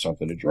bar to get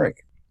something to drink.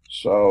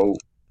 So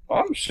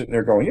I'm sitting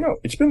there going,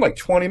 it's been like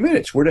 20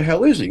 minutes. Where the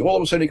hell is he? All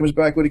of a sudden he comes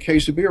back with a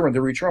case of beer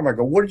under each arm. I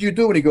go, what did you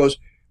do? And he goes,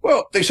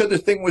 well, they said the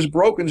thing was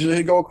broken. So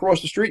he'd go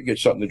across the street and get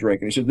something to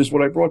drink. And he said, this is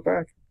what I brought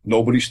back.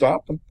 Nobody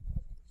stopped him.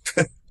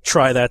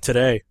 Try that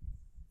today.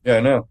 Yeah,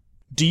 I know.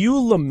 Do you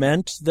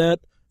lament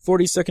that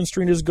 42nd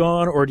Street is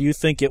gone, or do you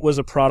think it was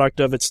a product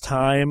of its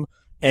time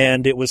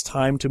and it was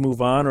time to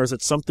move on, or is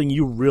it something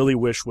you really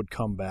wish would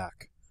come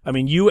back? I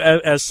mean, you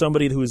as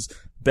somebody who's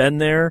been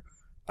there,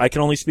 I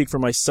can only speak for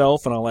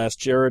myself, and I'll ask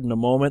Jared in a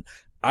moment.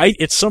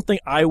 It's something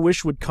I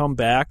wish would come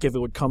back, if it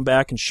would come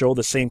back and show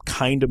the same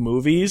kind of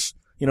movies.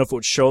 If it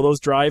would show those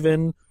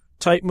drive-in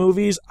type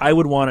movies, I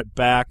would want it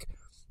back.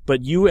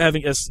 But you,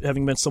 having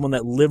been someone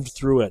that lived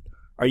through it,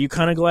 are you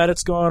kind of glad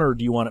it's gone, or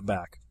do you want it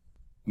back?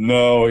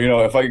 No,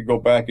 if I could go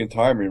back in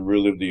time and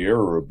relive the era,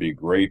 it would be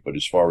great. But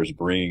as far as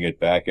bringing it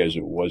back as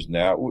it was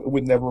now, it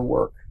would never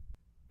work.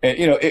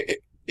 And,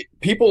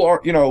 people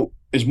are,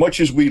 as much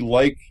as we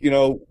like,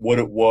 what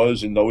it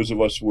was, and those of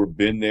us who have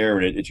been there,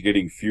 and it's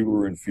getting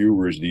fewer and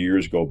fewer as the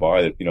years go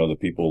by, that, the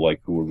people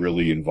like who were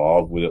really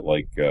involved with it,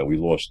 like, we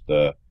lost,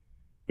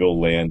 Bill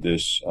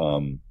Landis,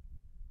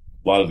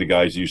 a lot of the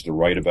guys who used to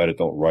write about it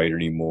don't write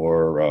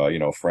anymore.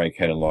 Frank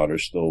Henenlotter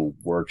still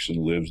works and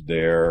lives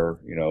there.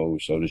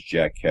 So does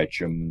Jack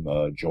Ketchum.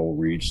 Joel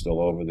Reed's still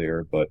over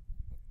there. But,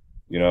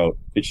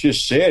 it's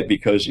just sad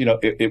because,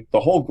 the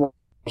whole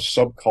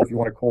subculture, if you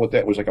want to call it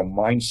that, was like a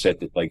mindset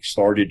that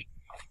started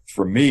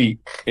for me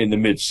in the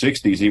mid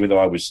 60s, even though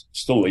I was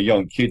still a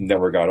young kid and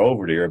never got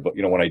over there. But,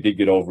 when I did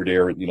get over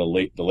there, the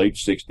late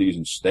 60s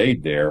and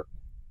stayed there,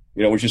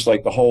 it was just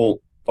like the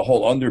whole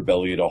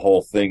underbelly of the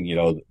whole thing,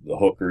 the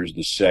hookers,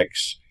 the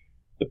sex,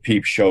 the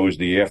peep shows,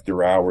 the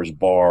after hours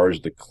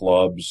bars, the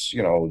clubs,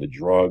 the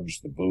drugs,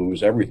 the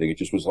booze, everything. It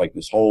just was like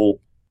this whole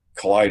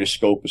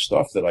kaleidoscope of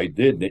stuff that I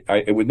did.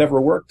 It would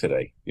never work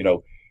today.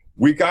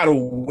 We got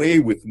away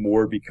with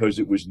more because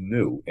it was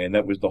new, and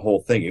that was the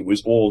whole thing. It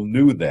was all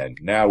new then.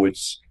 Now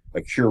it's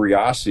a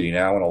curiosity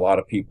now, and a lot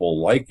of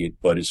people like it.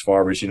 But as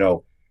far as,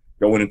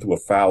 going into a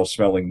foul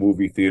smelling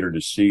movie theater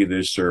to see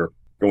this, or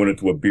going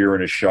into a beer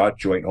and a shot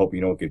joint and hope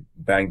you don't get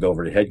banged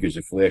over the head because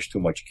you flashed too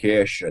much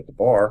cash at the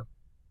bar,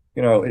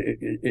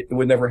 it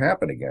would never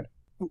happen again.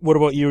 What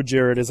about you,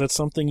 Jared? Is that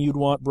something you'd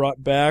want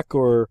brought back,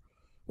 or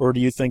do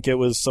you think it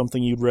was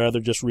something you'd rather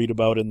just read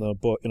about in the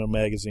book, in a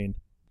magazine?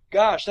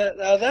 Gosh,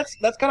 that's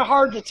kind of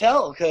hard to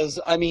tell, because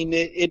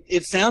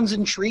it sounds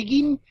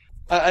intriguing.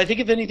 I think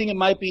if anything, it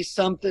might be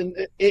something.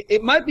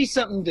 It might be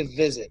something to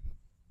visit.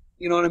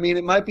 You know what I mean?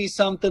 It might be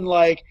something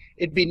like,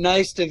 it'd be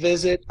nice to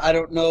visit. I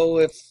don't know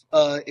if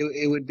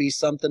it would be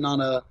something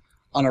on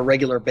a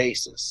regular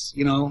basis.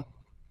 No,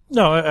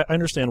 I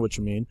understand what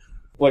you mean.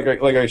 Like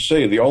I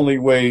say, the only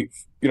way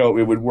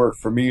it would work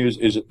for me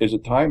is a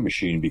time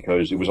machine,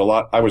 because I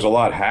was a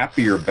lot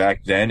happier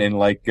back then, and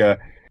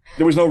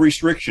there was no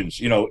restrictions.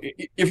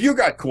 If you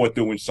got caught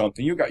doing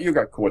something, you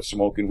got caught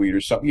smoking weed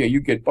or something, yeah, you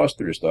get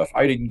busted or stuff.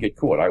 I didn't get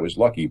caught. I was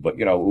lucky, but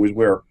it was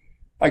where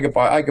I could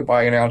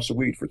buy an ounce of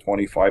weed for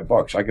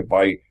 $25. I could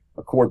buy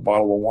a quart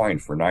bottle of wine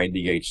for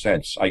 98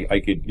 cents. I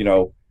could,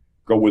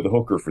 go with a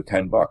hooker for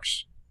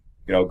 $10.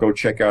 Go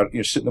check out,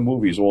 sit in the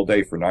movies all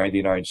day for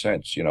 99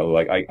 cents.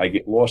 I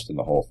get lost in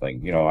the whole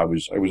thing.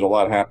 It was a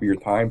lot happier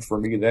time for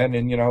me then,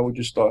 and,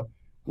 just a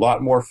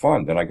lot more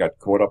fun. Then I got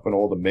caught up in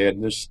all the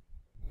madness,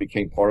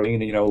 became part of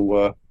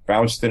it,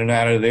 bounced in and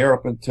out of there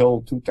up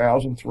until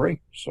 2003.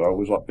 So it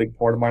was a big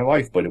part of my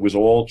life, but it was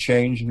all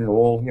changed, and it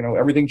all,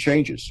 everything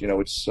changes.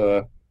 It's,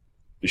 the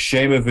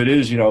shame of it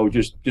is,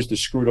 just to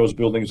screw those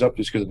buildings up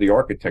just because of the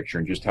architecture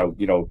and just how,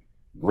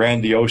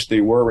 grandiose they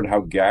were and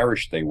how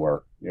garish they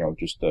were,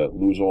 just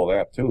lose all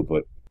that too.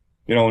 But,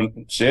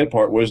 and sad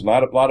part was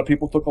not a lot of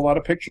people took a lot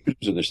of pictures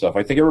of this stuff.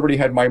 I think everybody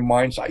had my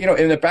mind,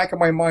 in the back of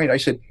my mind, I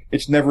said,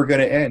 it's never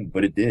going to end,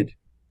 but it did.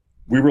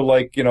 We were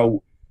like,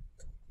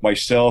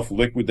 myself,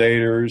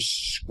 Liquidators,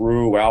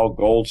 Screw, Al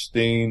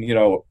Goldstein,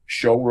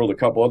 Show World, a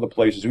couple other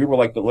places. We were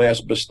like the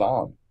last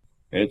Bastan.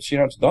 And it's,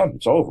 it's done.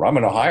 It's over. I'm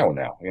in Ohio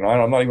now.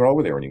 I'm not even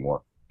over there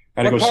anymore.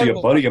 I had to go see a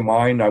buddy of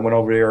mine. I went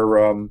over there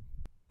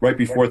right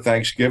before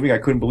Thanksgiving. I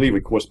couldn't believe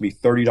it cost me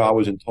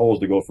 $30 in tolls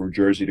to go from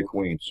Jersey to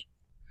Queens.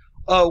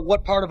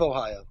 What part of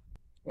Ohio?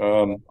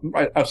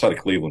 Right outside of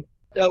Cleveland.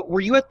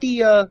 Were you at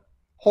the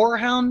Horror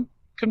Hound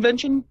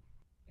convention?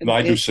 No,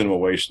 I do Cinema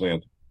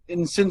Wasteland.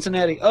 In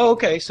Cincinnati. Oh,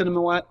 okay.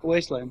 Cinema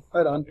Wasteland.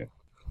 Right on. Yeah.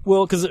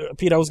 Well, because,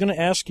 Pete, I was going to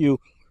ask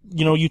you,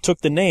 you took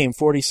the name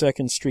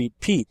 42nd Street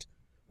Pete.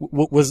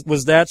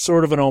 Was that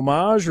sort of an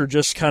homage or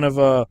just kind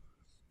of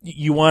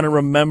you want to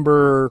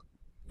remember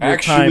your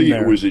time there?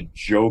 Actually, it was a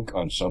joke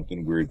on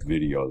something weird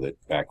video that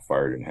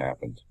backfired and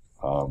happened.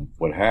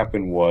 What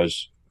happened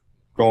was,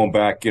 going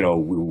back, we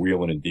were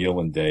wheeling and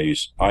dealing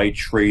days, I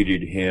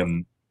traded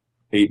him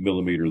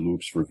 8mm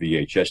loops for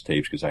VHS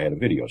tapes because I had a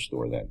video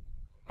store then.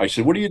 I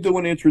said, what are you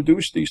doing to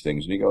introduce these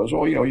things? And he goes,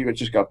 oh, you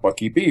just got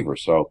Bucky Beaver.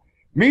 So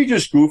me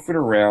just goofing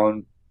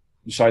around,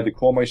 decided to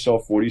call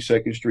myself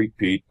 42nd Street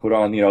Pete, put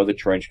on, the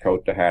trench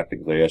coat, the hat, the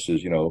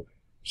glasses,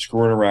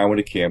 screwing around with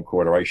a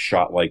camcorder. I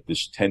shot like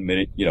this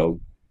 10-minute,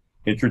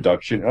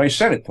 introduction, and I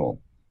sent it to him.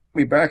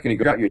 Me back, and he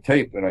got your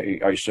tape,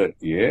 and I said,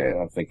 yeah.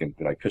 And I'm thinking,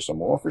 did I piss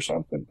him off or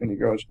something? And he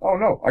goes, oh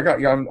no, I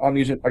got you on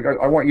these.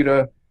 I want you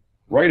to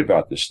write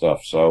about this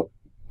stuff. So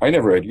I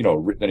never had,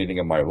 written anything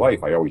in my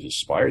life. I always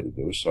aspired to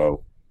do.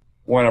 So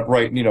wound up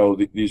writing,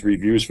 these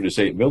reviews for this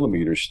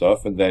 8mm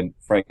stuff. And then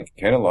Frank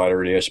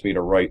Kenneleider had asked me to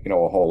write, a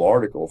whole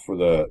article for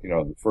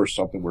the first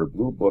Something Weird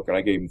Blue book. And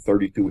I gave him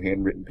 32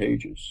 handwritten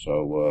pages.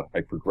 So, I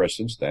progressed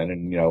since then.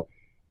 And,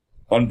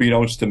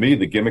 unbeknownst to me,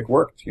 the gimmick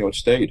worked, it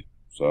stayed.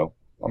 So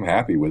I'm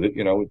happy with it.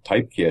 It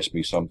typecast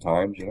me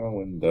sometimes,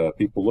 and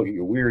people look at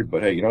you weird.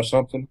 But hey, you know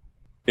something?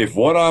 If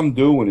what I'm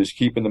doing is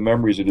keeping the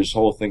memories of this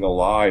whole thing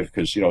alive,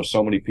 because,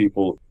 so many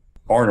people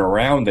aren't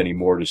around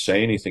anymore to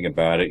say anything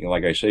about it.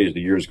 Like I say, as the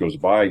years goes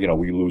by,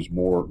 we lose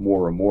more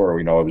and more.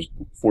 I was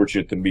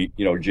fortunate to meet,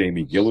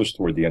 Jamie Gillis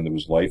toward the end of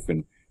his life,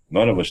 and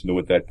none of us knew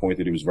at that point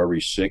that he was very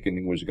sick and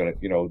he was going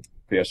to,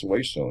 pass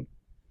away soon.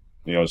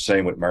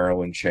 Same with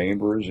Marilyn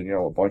Chambers and,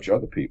 a bunch of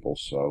other people.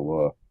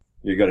 So,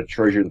 you got to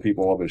treasure the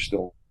people that are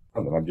still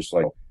around. And I'm just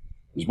like,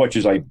 as much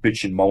as I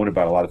bitch and moan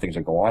about a lot of things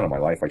that go on in my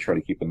life, I try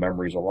to keep the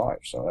memories alive.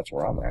 So that's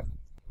where I'm at.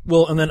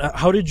 Well, and then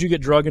how did you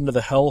get drug into the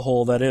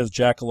hellhole that is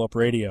Jackalope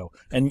Radio?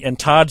 And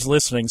Todd's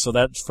listening, so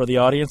that's for the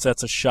audience.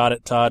 That's a shot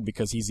at Todd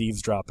because he's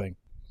eavesdropping.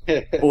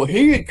 Well,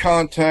 he had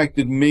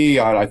contacted me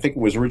on, I think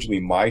it was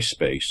originally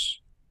MySpace.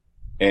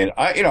 And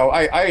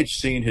I had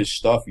seen his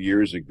stuff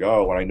years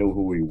ago and I knew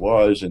who he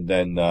was. And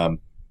then,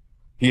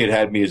 he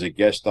had me as a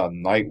guest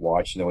on Night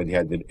Watch. And then he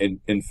had the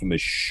infamous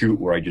shoot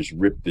where I just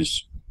ripped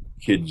this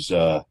kid's,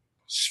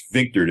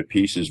 sphincter to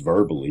pieces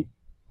verbally.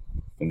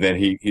 And then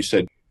he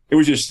said, it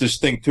was just this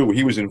thing too.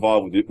 He was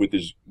involved with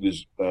this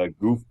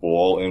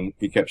goofball, and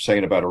he kept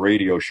saying about a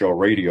radio show.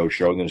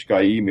 And then this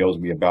guy emails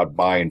me about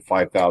buying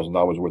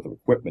 $5,000 worth of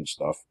equipment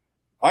stuff.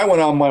 I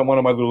went on one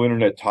of my little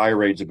internet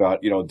tirades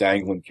about,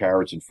 dangling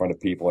carrots in front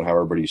of people and how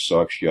everybody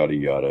sucks, yada,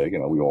 yada.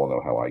 We all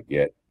know how I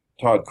get.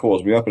 Todd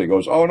calls me up and he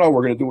goes, oh no,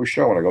 we're going to do a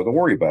show. And I go, don't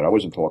worry about it. I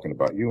wasn't talking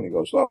about you. And he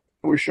goes, oh,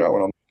 do a show.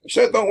 And I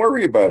said, don't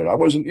worry about it. I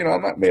wasn't,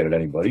 I'm not mad at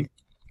anybody.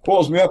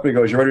 Calls me up and he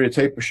goes, you ready to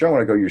tape a show?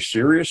 And I go, you're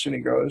serious? And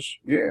he goes,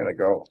 yeah. And I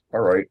go, all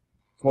right.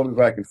 Call me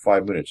back in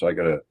 5 minutes. I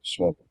got to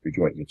smoke a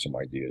joint and get some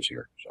ideas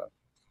here. So,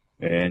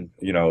 and,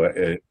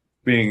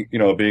 being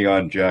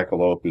on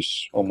Jackalope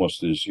is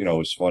almost as,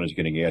 as fun as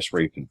getting ass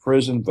raped in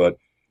prison, but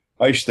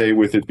I stay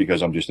with it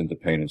because I'm just into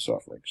pain and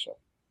suffering. So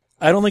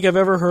I don't think I've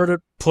ever heard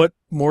it put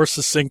more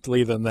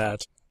succinctly than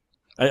that.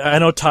 I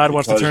know Todd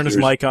wants to turn his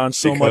mic on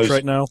so much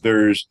right now.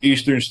 There's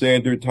Eastern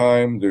Standard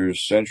Time,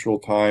 there's Central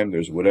Time,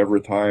 there's whatever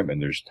time,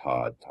 and there's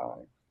Todd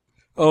time.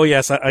 Oh,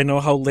 yes, I know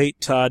how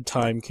late Todd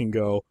time can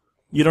go.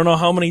 You don't know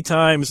how many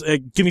times.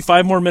 Give me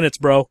 5 more minutes,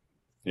 bro.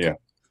 Yeah.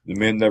 The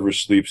man never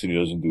sleeps and he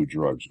doesn't do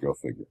drugs. Go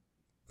figure.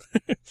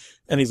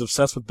 And he's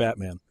obsessed with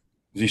Batman.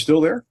 Is he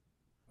still there?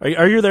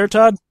 Are you there,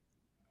 Todd?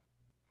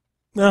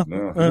 No.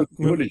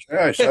 He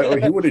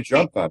would have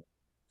jumped on.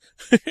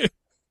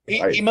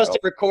 He must have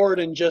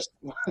recorded and just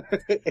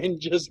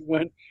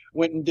went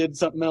and did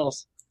something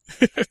else.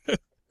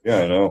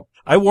 Yeah, I know.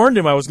 I warned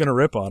him I was going to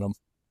rip on him.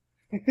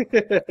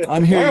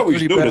 I'm here. I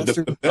always do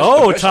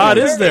it. Todd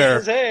is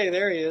there. Hey,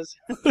 there he is.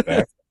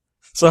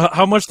 So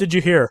how much did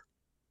you hear?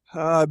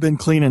 I've been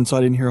cleaning, so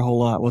I didn't hear a whole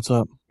lot. What's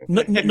up?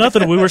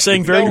 Nothing. We were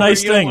saying very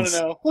nice things.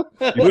 You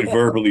would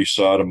verbally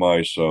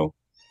sodomize, so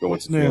go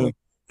with the feeling.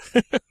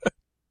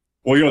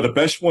 Well, the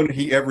best one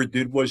he ever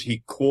did was he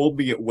called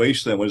me at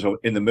Wasteland. Was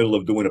in the middle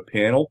of doing a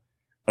panel,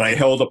 and I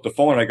held up the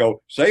phone. And I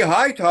go, "Say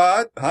hi,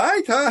 Todd.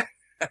 Hi, Todd."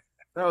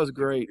 That was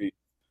great.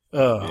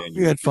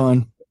 We had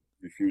fun.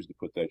 Refused to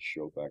put that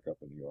show back up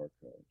in the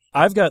archives.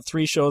 I've got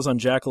 3 shows on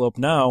Jackalope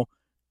now,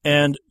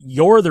 and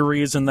you're the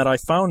reason that I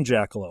found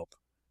Jackalope.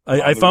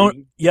 I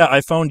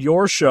found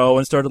your show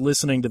and started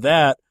listening to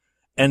that,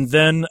 And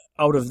then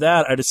out of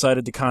that, I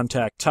decided to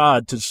contact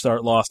Todd to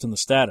start Lost in the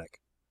Static.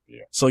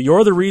 Yeah. So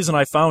you're the reason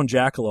I found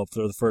Jackalope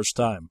for the first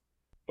time.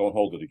 Don't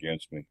hold it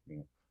against me.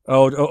 Yeah.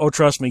 Oh,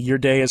 trust me, your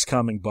day is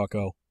coming,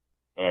 bucko.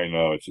 I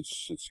know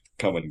it's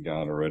coming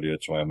down already.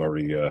 That's why I'm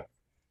already.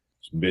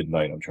 It's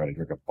midnight. I'm trying to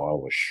drink a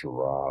bottle of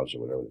Shiraz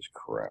or whatever this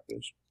crap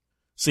is.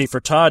 See, for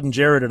Todd and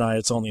Jared and I,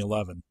 it's only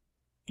 11.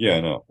 Yeah,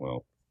 I know.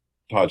 Well,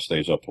 Todd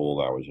stays up till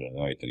old hours of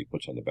the night. Then he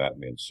puts on the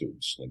Batman suit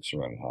and slinks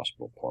around in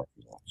hospital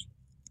parking lots.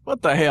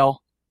 What the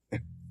hell?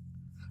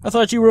 I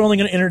thought you were only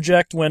going to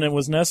interject when it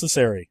was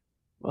necessary.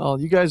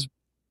 Well, you guys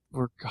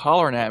were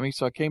hollering at me,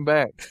 so I came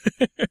back.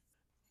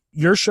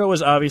 Your show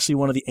is obviously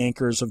one of the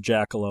anchors of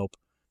Jackalope.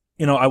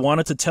 You know, I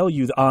wanted to tell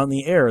you on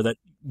the air that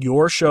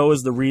your show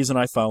is the reason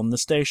I found the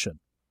station.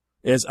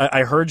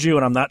 I heard you,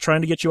 and I'm not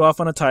trying to get you off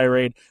on a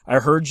tirade. I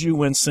heard you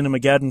when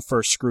Cinemageddon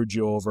first screwed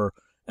you over,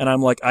 and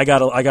I'm like, I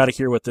gotta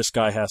hear what this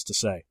guy has to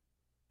say.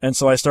 And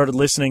so I started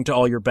listening to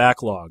all your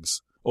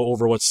backlogs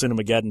over what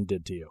Cinemageddon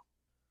did to you.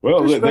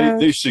 Well,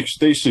 they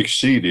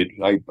succeeded.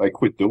 I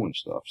quit doing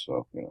stuff,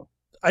 so, you know.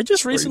 I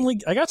just recently,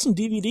 I got some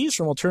DVDs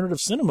from Alternative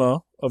Cinema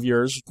of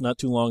yours not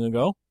too long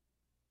ago.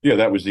 Yeah,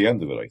 that was the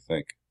end of it, I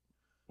think.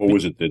 What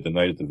was it, the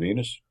Night at the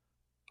Venus?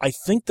 I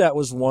think that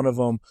was one of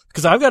them.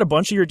 Because I've got a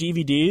bunch of your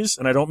DVDs,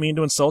 and I don't mean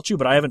to insult you,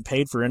 but I haven't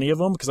paid for any of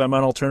them because I'm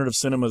on Alternative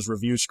Cinema's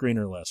review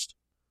screener list.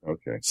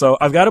 Okay. So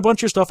I've got a bunch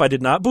of your stuff. I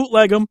did not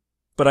bootleg them,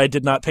 but I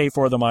did not pay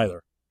for them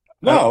either.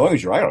 No, as long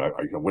as you're right.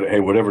 Hey,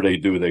 whatever they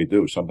do, they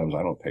do. Sometimes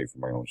I don't pay for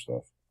my own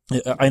stuff.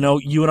 I know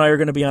you and I are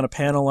going to be on a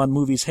panel on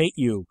Movies Hate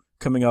You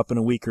coming up in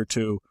a week or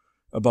two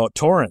about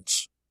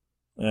torrents.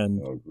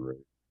 And oh, great.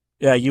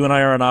 Yeah, you and I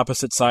are on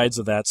opposite sides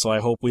of that, so I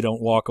hope we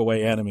don't walk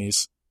away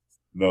enemies.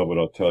 No, but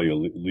I'll tell you,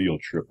 Lee'll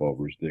trip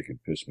over his dick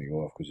and piss me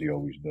off because he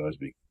always does.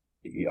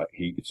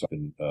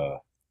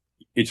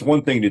 It's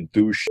one thing to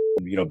do,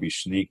 be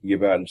sneaky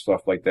about it and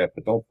stuff like that,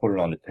 but don't put it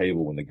on the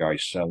table when the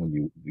guy's selling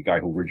you, the guy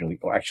who originally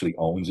actually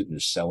owns it and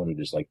is selling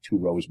it is like 2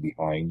 rows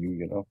behind you,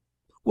 you know?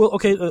 Well,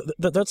 okay,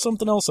 that's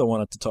something else I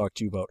wanted to talk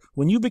to you about.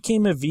 When you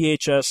became a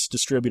VHS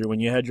distributor, when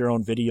you had your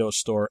own video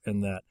store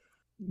and that,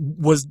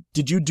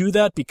 did you do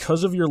that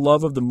because of your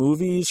love of the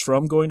movies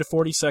from going to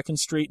 42nd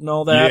Street and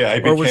all that? Yeah, I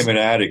became an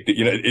addict.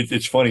 You know,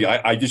 it's funny.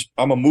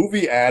 I'm a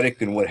movie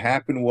addict, and what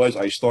happened was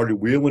I started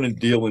wheeling and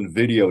dealing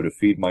video to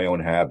feed my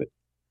own habit.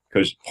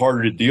 Because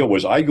part of the deal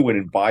was I go in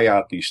and buy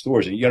out these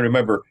stores, and you got to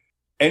remember,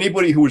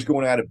 anybody who was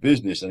going out of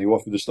business and they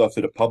offered the stuff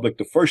to the public,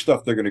 the first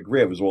stuff they're going to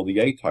grab is all the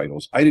A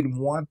titles. I didn't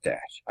want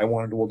that. I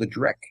wanted all the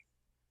Drek.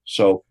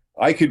 So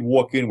I could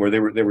walk in where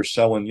they were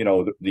selling,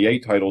 the A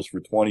titles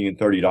for $20 and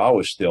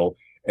 $30 still,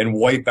 and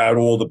wipe out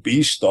all the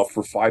B stuff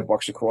for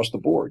 $5 across the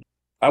board.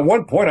 At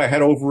one point, I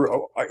had over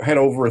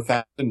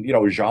 1,000,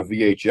 genre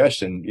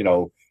VHS, and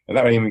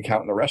that wasn't even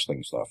counting the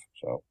wrestling stuff.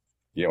 So,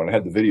 when I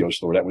had the video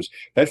store,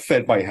 that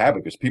fed my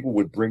habit because people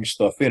would bring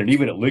stuff in, and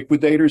even at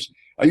Liquidators,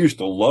 I used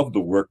to love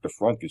to work the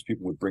front because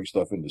people would bring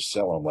stuff in to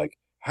sell. I'm like,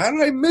 how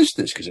did I miss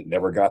this? Because it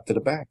never got to the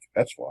back.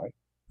 That's why.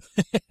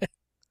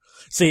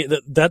 See,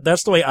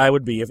 that's the way I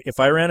would be. If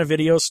I ran a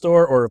video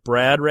store or if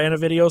Brad ran a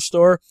video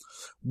store,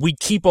 we'd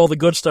keep all the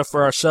good stuff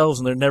for ourselves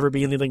and there'd never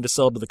be anything to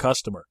sell to the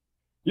customer.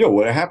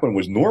 What happened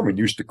was Norman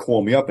used to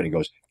call me up and he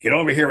goes, get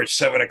over here at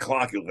 7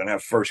 o'clock. You're going to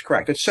have first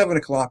crack. That's 7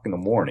 o'clock in the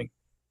morning.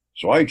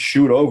 So I'd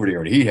shoot over there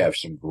and he'd have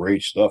some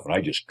great stuff and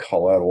I just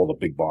cull out all the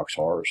big box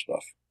horror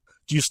stuff.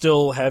 Do you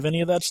still have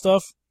any of that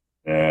stuff?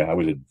 I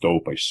was a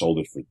dope. I sold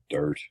it for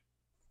dirt.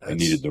 I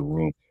needed the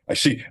room. I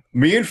see.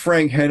 Me and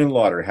Frank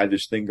Henenlotter had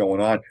this thing going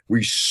on.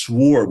 We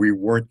swore we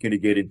weren't going to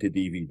get into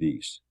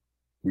DVDs.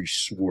 We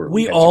swore.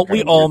 We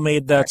all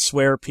made that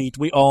swear, Pete.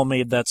 We all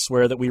made that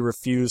swear that we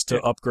refused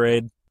to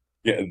upgrade.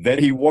 Yeah. Then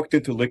he walked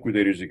into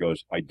Liquidators. He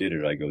goes, I did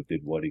it. I go,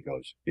 did what? He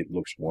goes, it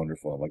looks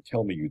wonderful. I'm like,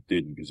 tell me you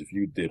didn't, because if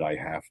you did, I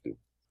have to.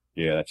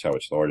 Yeah, that's how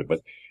it started.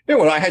 But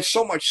when I had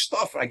so much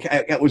stuff,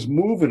 I was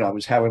moving. I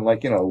was having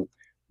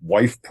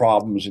wife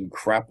problems and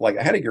crap. Like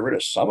I had to get rid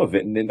of some of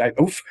it. And then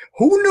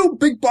who knew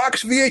big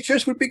box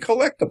VHS would be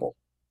collectible?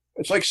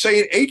 It's like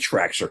saying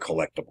 8-tracks are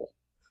collectible.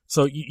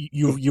 So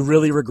you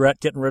really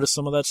regret getting rid of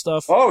some of that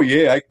stuff? Oh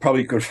yeah, I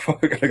probably could.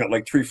 I got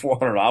like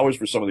 $300-400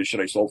 for some of the shit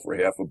I sold for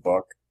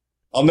 $50.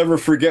 I'll never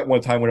forget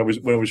one time when I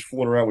was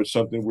fooling around with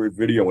Something Weird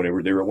Video when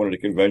they were at one of the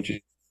conventions.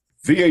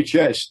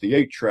 VHS, the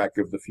 8-track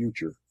of the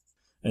future.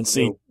 And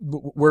see,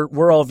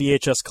 we're all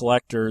VHS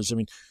collectors. I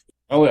mean,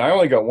 I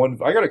only got one.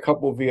 I got a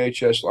couple of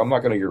VHS. I'm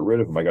not going to get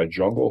rid of them. I got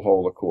Jungle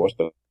Holocaust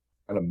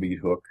and a Meat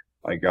Hook.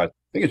 I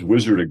think it's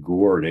Wizard of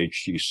Gore, and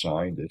HG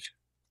signed it.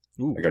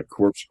 Ooh. I got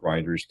Corpse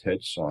Grinders.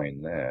 Ted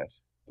signed that.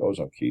 Those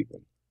I'm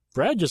keeping.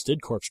 Brad just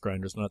did Corpse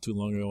Grinders not too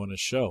long ago on his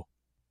show.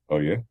 Oh,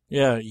 yeah?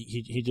 Yeah,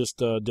 he just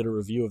did a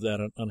review of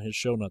that on his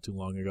show not too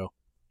long ago.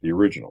 The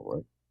original,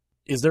 right?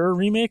 Is there a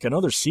remake? I know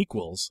there's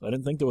sequels. I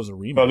didn't think there was a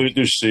remake. No,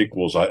 there's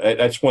sequels.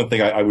 That's one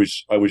thing. I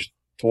was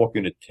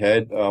talking to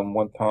Ted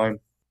one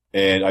time,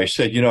 and I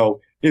said,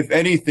 if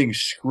anything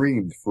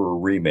screamed for a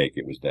remake,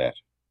 it was that.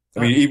 I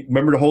mean,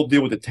 remember the whole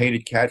deal with the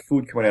tainted cat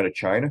food coming out of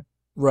China?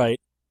 Right.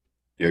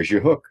 There's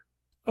your hook.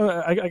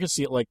 I can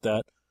see it like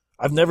that.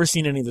 I've never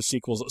seen any of the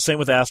sequels. Same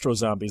with Astro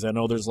Zombies. I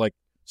know there's like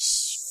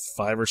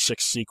 5 or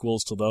 6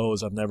 sequels to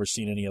those. I've never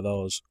seen any of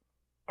those.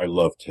 I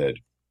love Ted.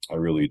 I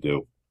really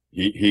do.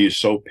 He is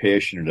so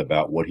passionate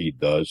about what he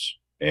does.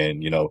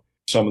 And,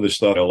 some of the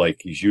stuff, like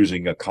he's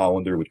using a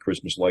colander with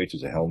Christmas lights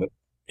as a helmet.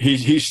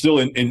 He's still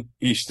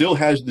he still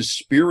has the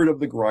spirit of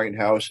the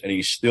Grindhouse, and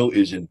he still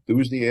is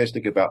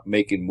enthusiastic about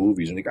making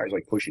movies. And the guy's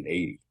like pushing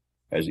 80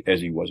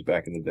 as he was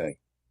back in the day.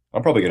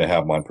 I'm probably going to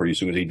have mine pretty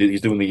soon.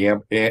 He's doing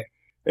the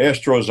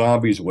Astro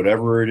Zombies,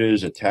 whatever it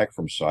is, Attack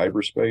from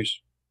Cyberspace.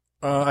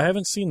 I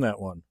haven't seen that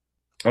one.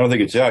 I don't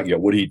think it's out yet.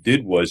 What he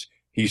did was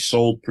he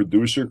sold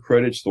producer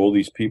credits to all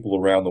these people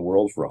around the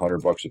world for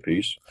 $100 a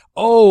piece.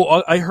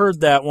 Oh, I heard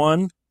that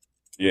one.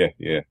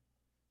 Yeah.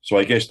 So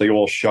I guess they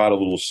all shot a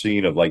little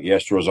scene of like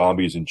Astro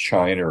Zombies in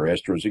China or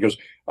Astros. He goes,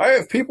 I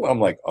have people.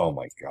 I'm like, oh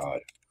my God.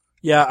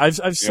 Yeah,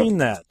 I've seen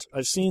that.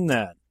 I've seen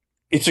that.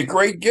 It's a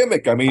great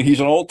gimmick. I mean, he's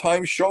an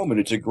old-time showman.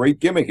 It's a great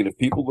gimmick. And if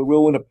people are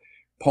willing to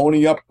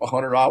pony up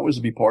 $100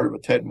 to be part of a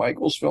Ted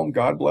Michaels film,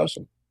 God bless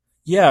them.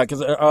 Yeah, because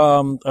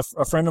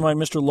a friend of mine,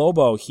 Mr.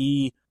 Lobo,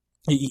 he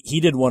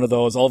did one of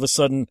those. All of a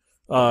sudden,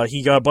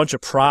 he got a bunch of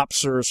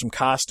props or some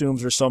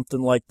costumes or something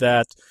like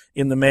that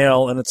in the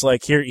mail, and it's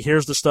like,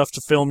 here's the stuff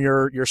to film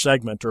your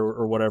segment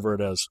or whatever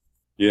it is.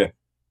 Yeah.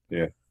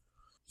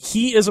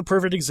 He is a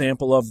perfect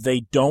example of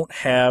they don't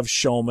have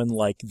showmen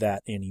like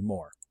that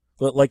anymore.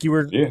 But like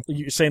you're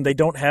saying, they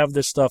don't have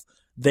this stuff.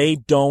 They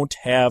don't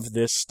have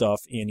this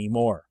stuff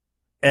anymore,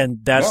 and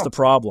that's the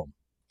problem.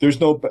 There's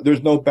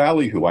no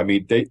ballyhoo. I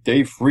mean,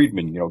 Dave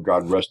Friedman,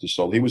 God rest his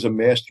soul, he was a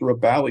master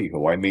of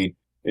ballyhoo. I mean,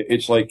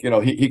 it's like,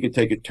 he could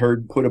take a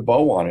turd and put a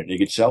bow on it and he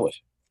could sell it.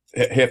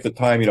 Half the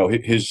time,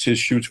 his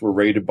shoots were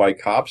raided by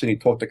cops, and he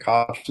talked the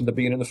cops into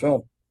being in the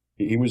film.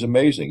 He was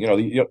amazing.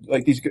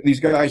 Like these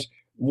guys.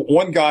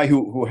 One guy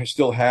who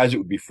still has it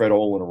would be Fred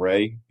Olin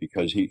Ray,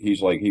 because he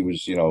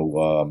was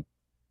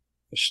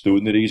a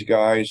student of these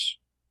guys.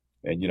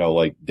 And,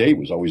 like Dave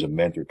was always a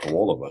mentor to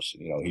all of us.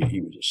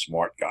 He was a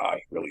smart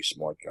guy, really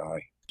smart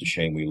guy. It's a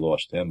shame we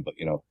lost him, but,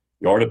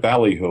 the art of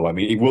ballyhoo. I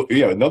mean,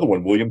 another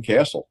one, William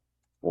Castle,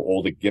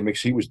 all the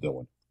gimmicks he was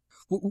doing.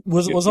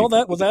 Was all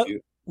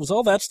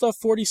that stuff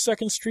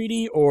 42nd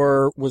Streety,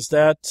 or was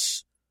that?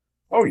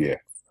 Oh yeah.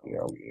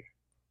 Okay.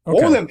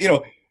 All of them,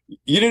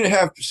 you didn't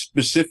have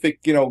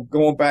specific,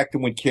 going back to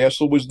when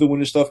Castle was doing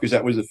this stuff, because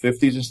that was the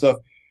 50s and stuff.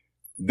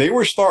 They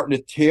were starting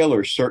to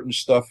tailor certain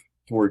stuff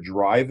toward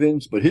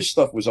drive-ins, but his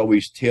stuff was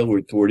always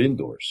tailored toward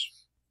indoors,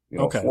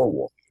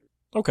 four-wall.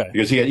 Okay.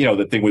 Because he had,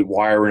 the thing with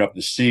wiring up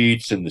the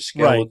seats and the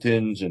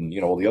skeletons and,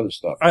 all the other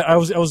stuff. I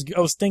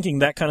was thinking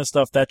that kind of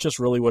stuff, that just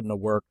really wouldn't have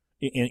worked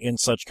in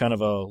such kind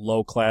of a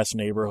low-class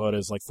neighborhood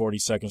as like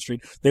 42nd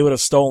Street. They would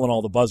have stolen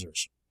all the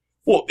buzzers.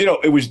 Well,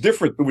 it was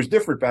different. It was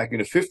different back in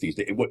the 50s.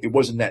 It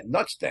wasn't that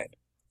nuts then.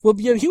 Well,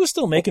 yeah, he was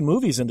still making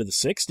movies into the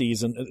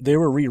 60s, and they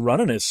were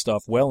rerunning his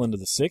stuff well into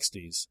the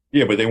 60s.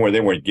 Yeah, but they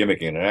weren't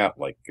gimmicking it out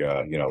like,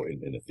 in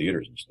the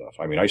theaters and stuff.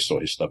 I mean, I saw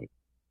his stuff at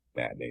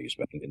matinees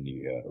back in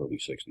the early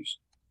 60s.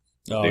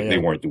 They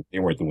weren't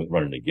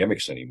running the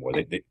gimmicks anymore.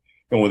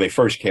 When they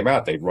first came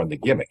out, they'd run the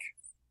gimmick,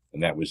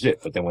 and that was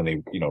it. But then when they,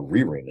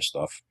 reran the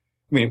stuff,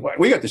 I mean,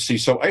 we got to see.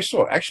 So I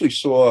actually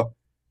saw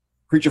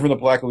Creature from the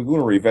Black Lagoon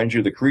or Revenge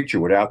of the Creature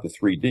without the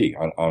 3D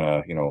on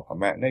a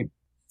matinee.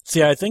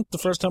 See, I think the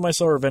first time I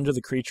saw Revenge of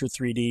the Creature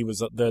 3D was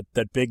that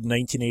big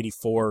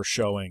 1984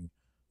 showing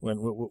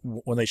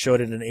when they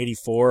showed it in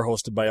 84,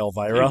 hosted by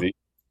Elvira. TV.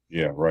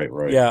 Yeah, right.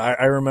 Yeah,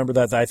 I remember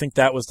that. I think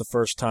that was the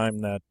first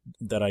time that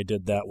I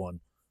did that one,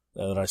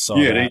 that I saw.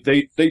 Yeah,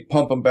 they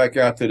pump them back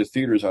out to the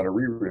theaters on a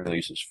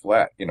re-release as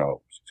flat,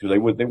 because they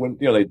wouldn't,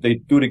 they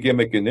do the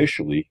gimmick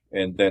initially,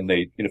 and then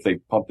if they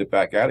pumped it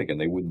back out again,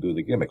 they wouldn't do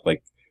the gimmick.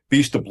 Like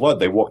Beast of Blood,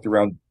 they walked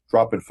around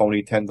dropping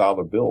phony $10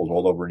 bills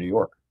all over New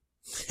York.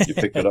 You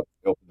picked it up,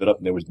 opened it up,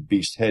 and there was the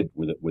Beast head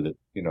with it,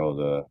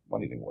 the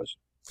money thing was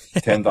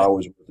 $10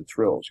 worth of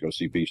trills. Go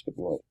see Beast of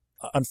Blood.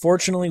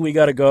 Unfortunately, we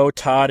got to go.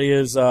 Todd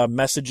is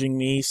messaging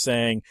me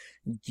saying,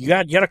 you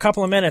got a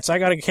couple of minutes. I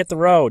got to hit the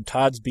road.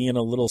 Todd's being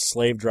a little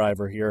slave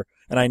driver here,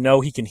 and I know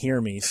he can hear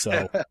me.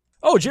 So,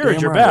 oh,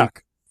 Jared, you're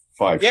back.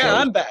 5 Yeah,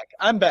 shows.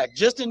 I'm back.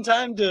 Just in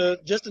time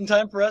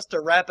for us to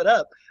wrap it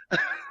up.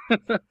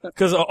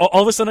 Because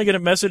all of a sudden I get a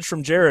message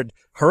from Jared.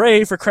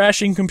 Hooray for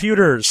crashing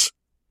computers.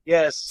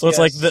 Yes. So it's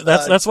like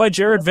that's why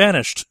Jared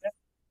vanished.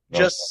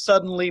 Just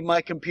suddenly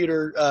my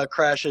computer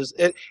crashes.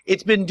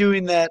 It's been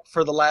doing that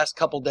for the last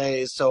couple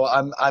days, so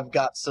I've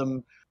got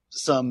some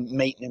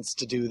maintenance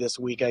to do this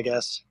week, I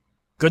guess.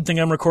 Good thing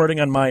I'm recording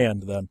on my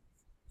end then.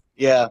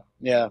 Yeah.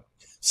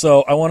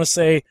 So I want to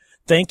say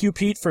thank you,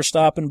 Pete, for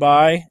stopping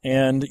by.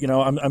 And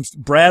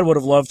Brad would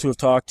have loved to have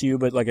talked to you,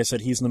 but like I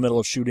said, he's in the middle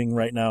of shooting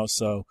right now.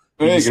 So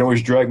you can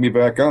always drag me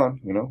back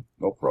on.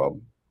 No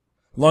problem.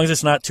 As long as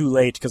it's not too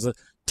late, because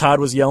Todd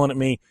was yelling at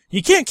me,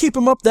 "You can't keep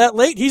him up that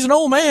late. He's an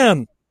old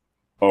man."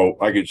 Oh,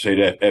 I could say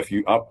that. F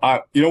you.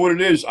 You know what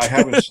it is? I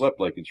haven't slept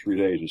like in 3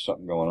 days. There's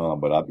something going on,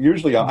 but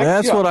usually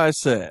that's what I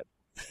said.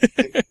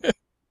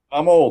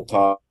 I'm old,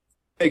 Todd.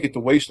 make it to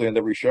Wasteland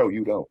every show.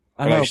 You don't.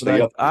 I And know, stay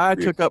but up I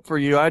for you. took up for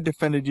you. I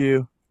defended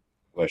you.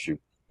 Bless you.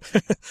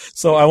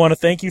 So I want to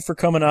thank you for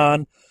coming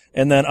on,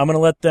 and then I'm going to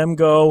let them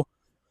go.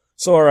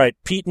 So, all right,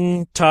 Pete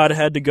and Todd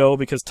had to go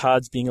because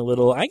Todd's being a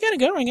little, I got to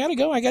go, I got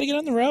to get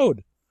on the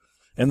road.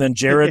 And then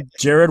Jared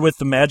with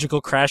the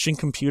magical crashing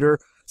computer.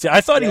 See, I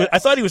thought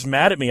he was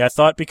mad at me. I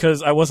thought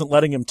because I wasn't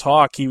letting him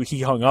talk,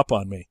 he hung up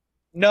on me.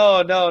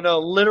 No.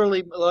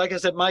 Literally, like I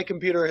said, my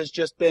computer has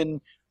just been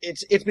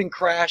it's been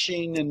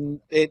crashing, and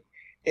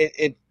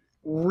it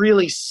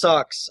really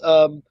sucks.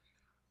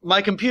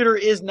 My computer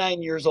is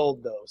 9 years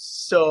old though,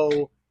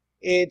 so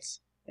it's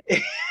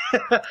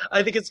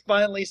I think it's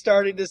finally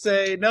starting to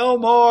say no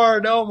more. I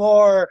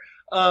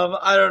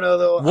don't know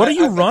though. What are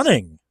you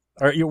running?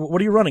 What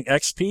are you running?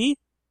 XP?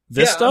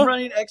 Vista? Yeah, I'm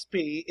running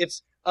XP.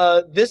 It's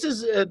this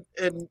is a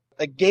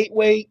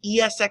Gateway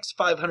ESX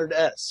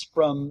 500S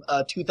from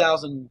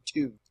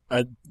 2002.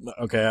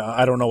 Okay,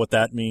 I don't know what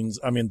that means.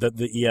 I mean, the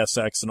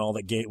ESX and all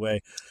that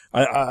Gateway.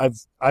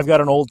 I've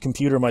got an old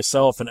computer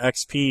myself, and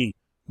XP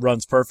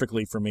runs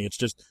perfectly for me. It's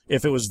just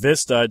if it was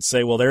Vista, I'd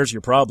say, well, there's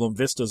your problem.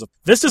 Vista's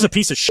a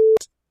piece of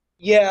shit.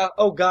 Yeah.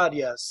 Oh God.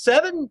 Yeah.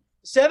 7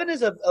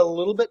 is a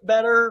little bit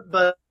better,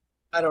 but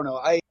I don't know.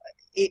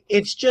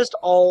 It's just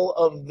all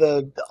of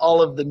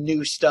the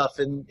new stuff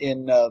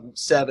in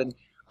 7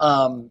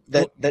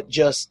 that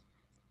just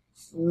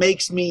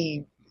makes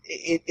me.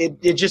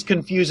 It just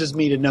confuses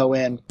me to no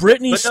end.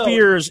 Britney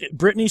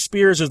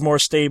Spears is more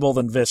stable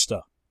than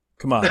Vista.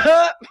 Come on.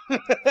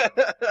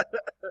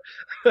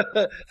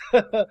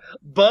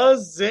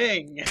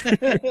 Buzzing.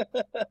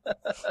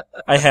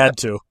 I had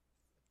to.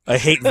 I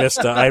hate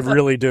Vista. I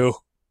really do.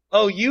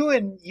 Oh, you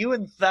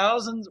and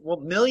thousands, well,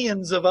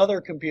 millions of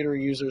other computer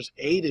users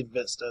hated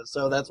Vista,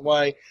 so that's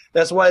why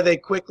they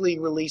quickly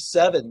released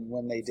 7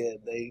 when they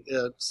did.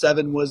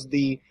 7 was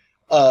the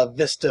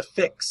Vista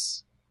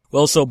fix.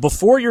 Well, so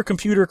before your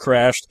computer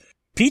crashed,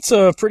 Pete's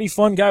a pretty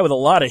fun guy with a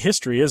lot of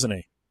history, isn't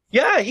he?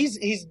 Yeah,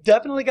 he's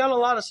definitely got a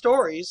lot of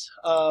stories.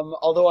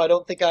 Although I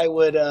don't think I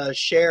would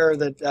share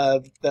that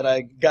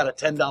I got a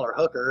 $10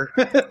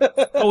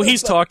 hooker. Oh,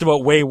 he's talked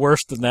about way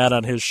worse than that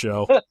on his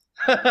show.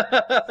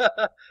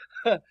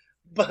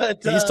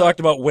 But he's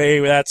talked about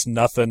that's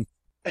nothing.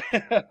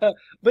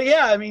 But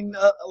yeah, I mean,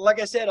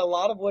 like I said, a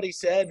lot of what he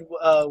said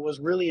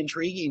was really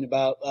intriguing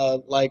about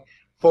like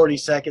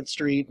 42nd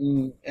Street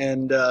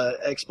and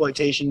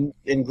exploitation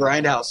in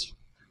grindhouse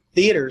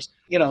theaters.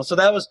 You know, so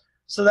that was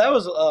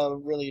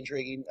really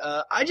intriguing.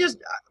 I just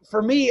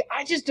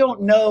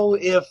don't know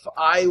if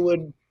I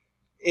would,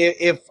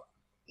 if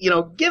you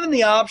know, given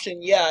the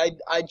option, yeah,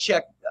 I'd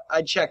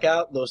check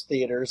out those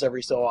theaters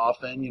every so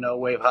often, you know,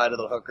 wave hi to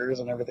the hookers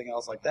and everything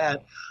else like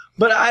that.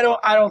 But I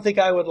don't think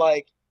I would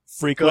like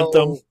frequent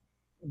them.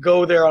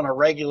 Go there on a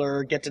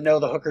regular, get to know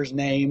the hookers'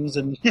 names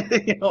and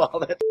you know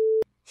all that.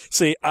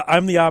 See,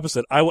 I'm the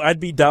opposite. I'd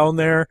be down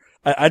there.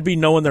 I'd be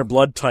knowing their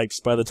blood types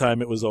by the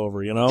time it was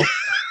over, you know?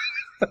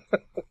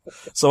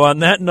 So on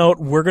that note,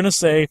 we're going to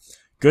say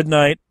good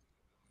night.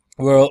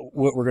 We're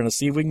going to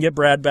see if we can get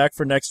Brad back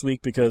for next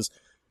week because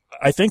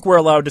I think we're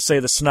allowed to say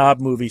the Snob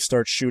movie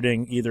starts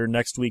shooting either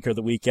next week or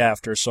the week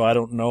after, so I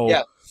don't know.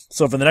 Yeah.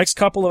 So for the next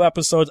couple of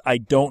episodes, I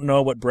don't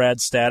know what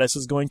Brad's status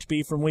is going to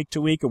be from week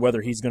to week or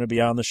whether he's going to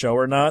be on the show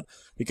or not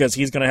because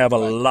he's going to have a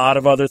lot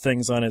of other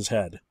things on his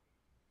head.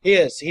 He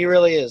is. He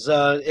really is.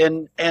 But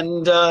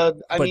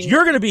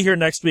you're going to be here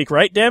next week,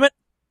 right? Damn it.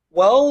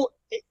 Well,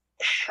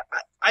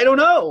 I don't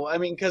know. I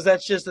mean, because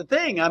that's just the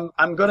thing.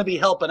 I'm going to be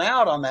helping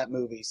out on that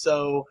movie,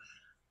 so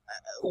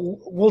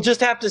we'll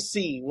just have to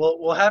see.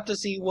 We'll have to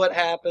see what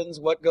happens,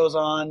 what goes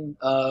on,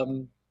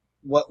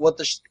 what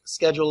the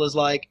schedule is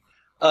like.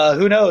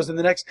 Who knows? In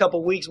the next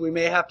couple weeks, we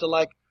may have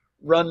to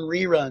run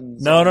reruns.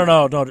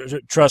 No.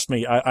 Trust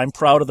me. I'm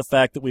proud of the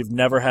fact that we've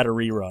never had a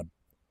rerun.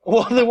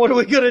 Well, then what are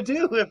we going to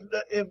do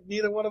if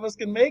neither one of us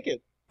can make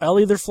it? I'll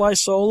either fly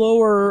solo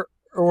or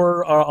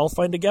I'll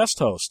find a guest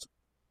host.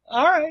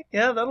 All right.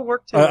 Yeah, that'll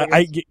work too.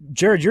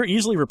 Jared, you're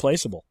easily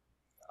replaceable.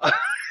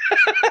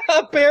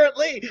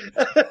 Apparently.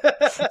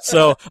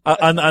 So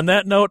on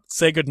that note,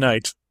 say good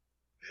night.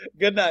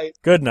 Good night.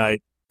 Good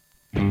night.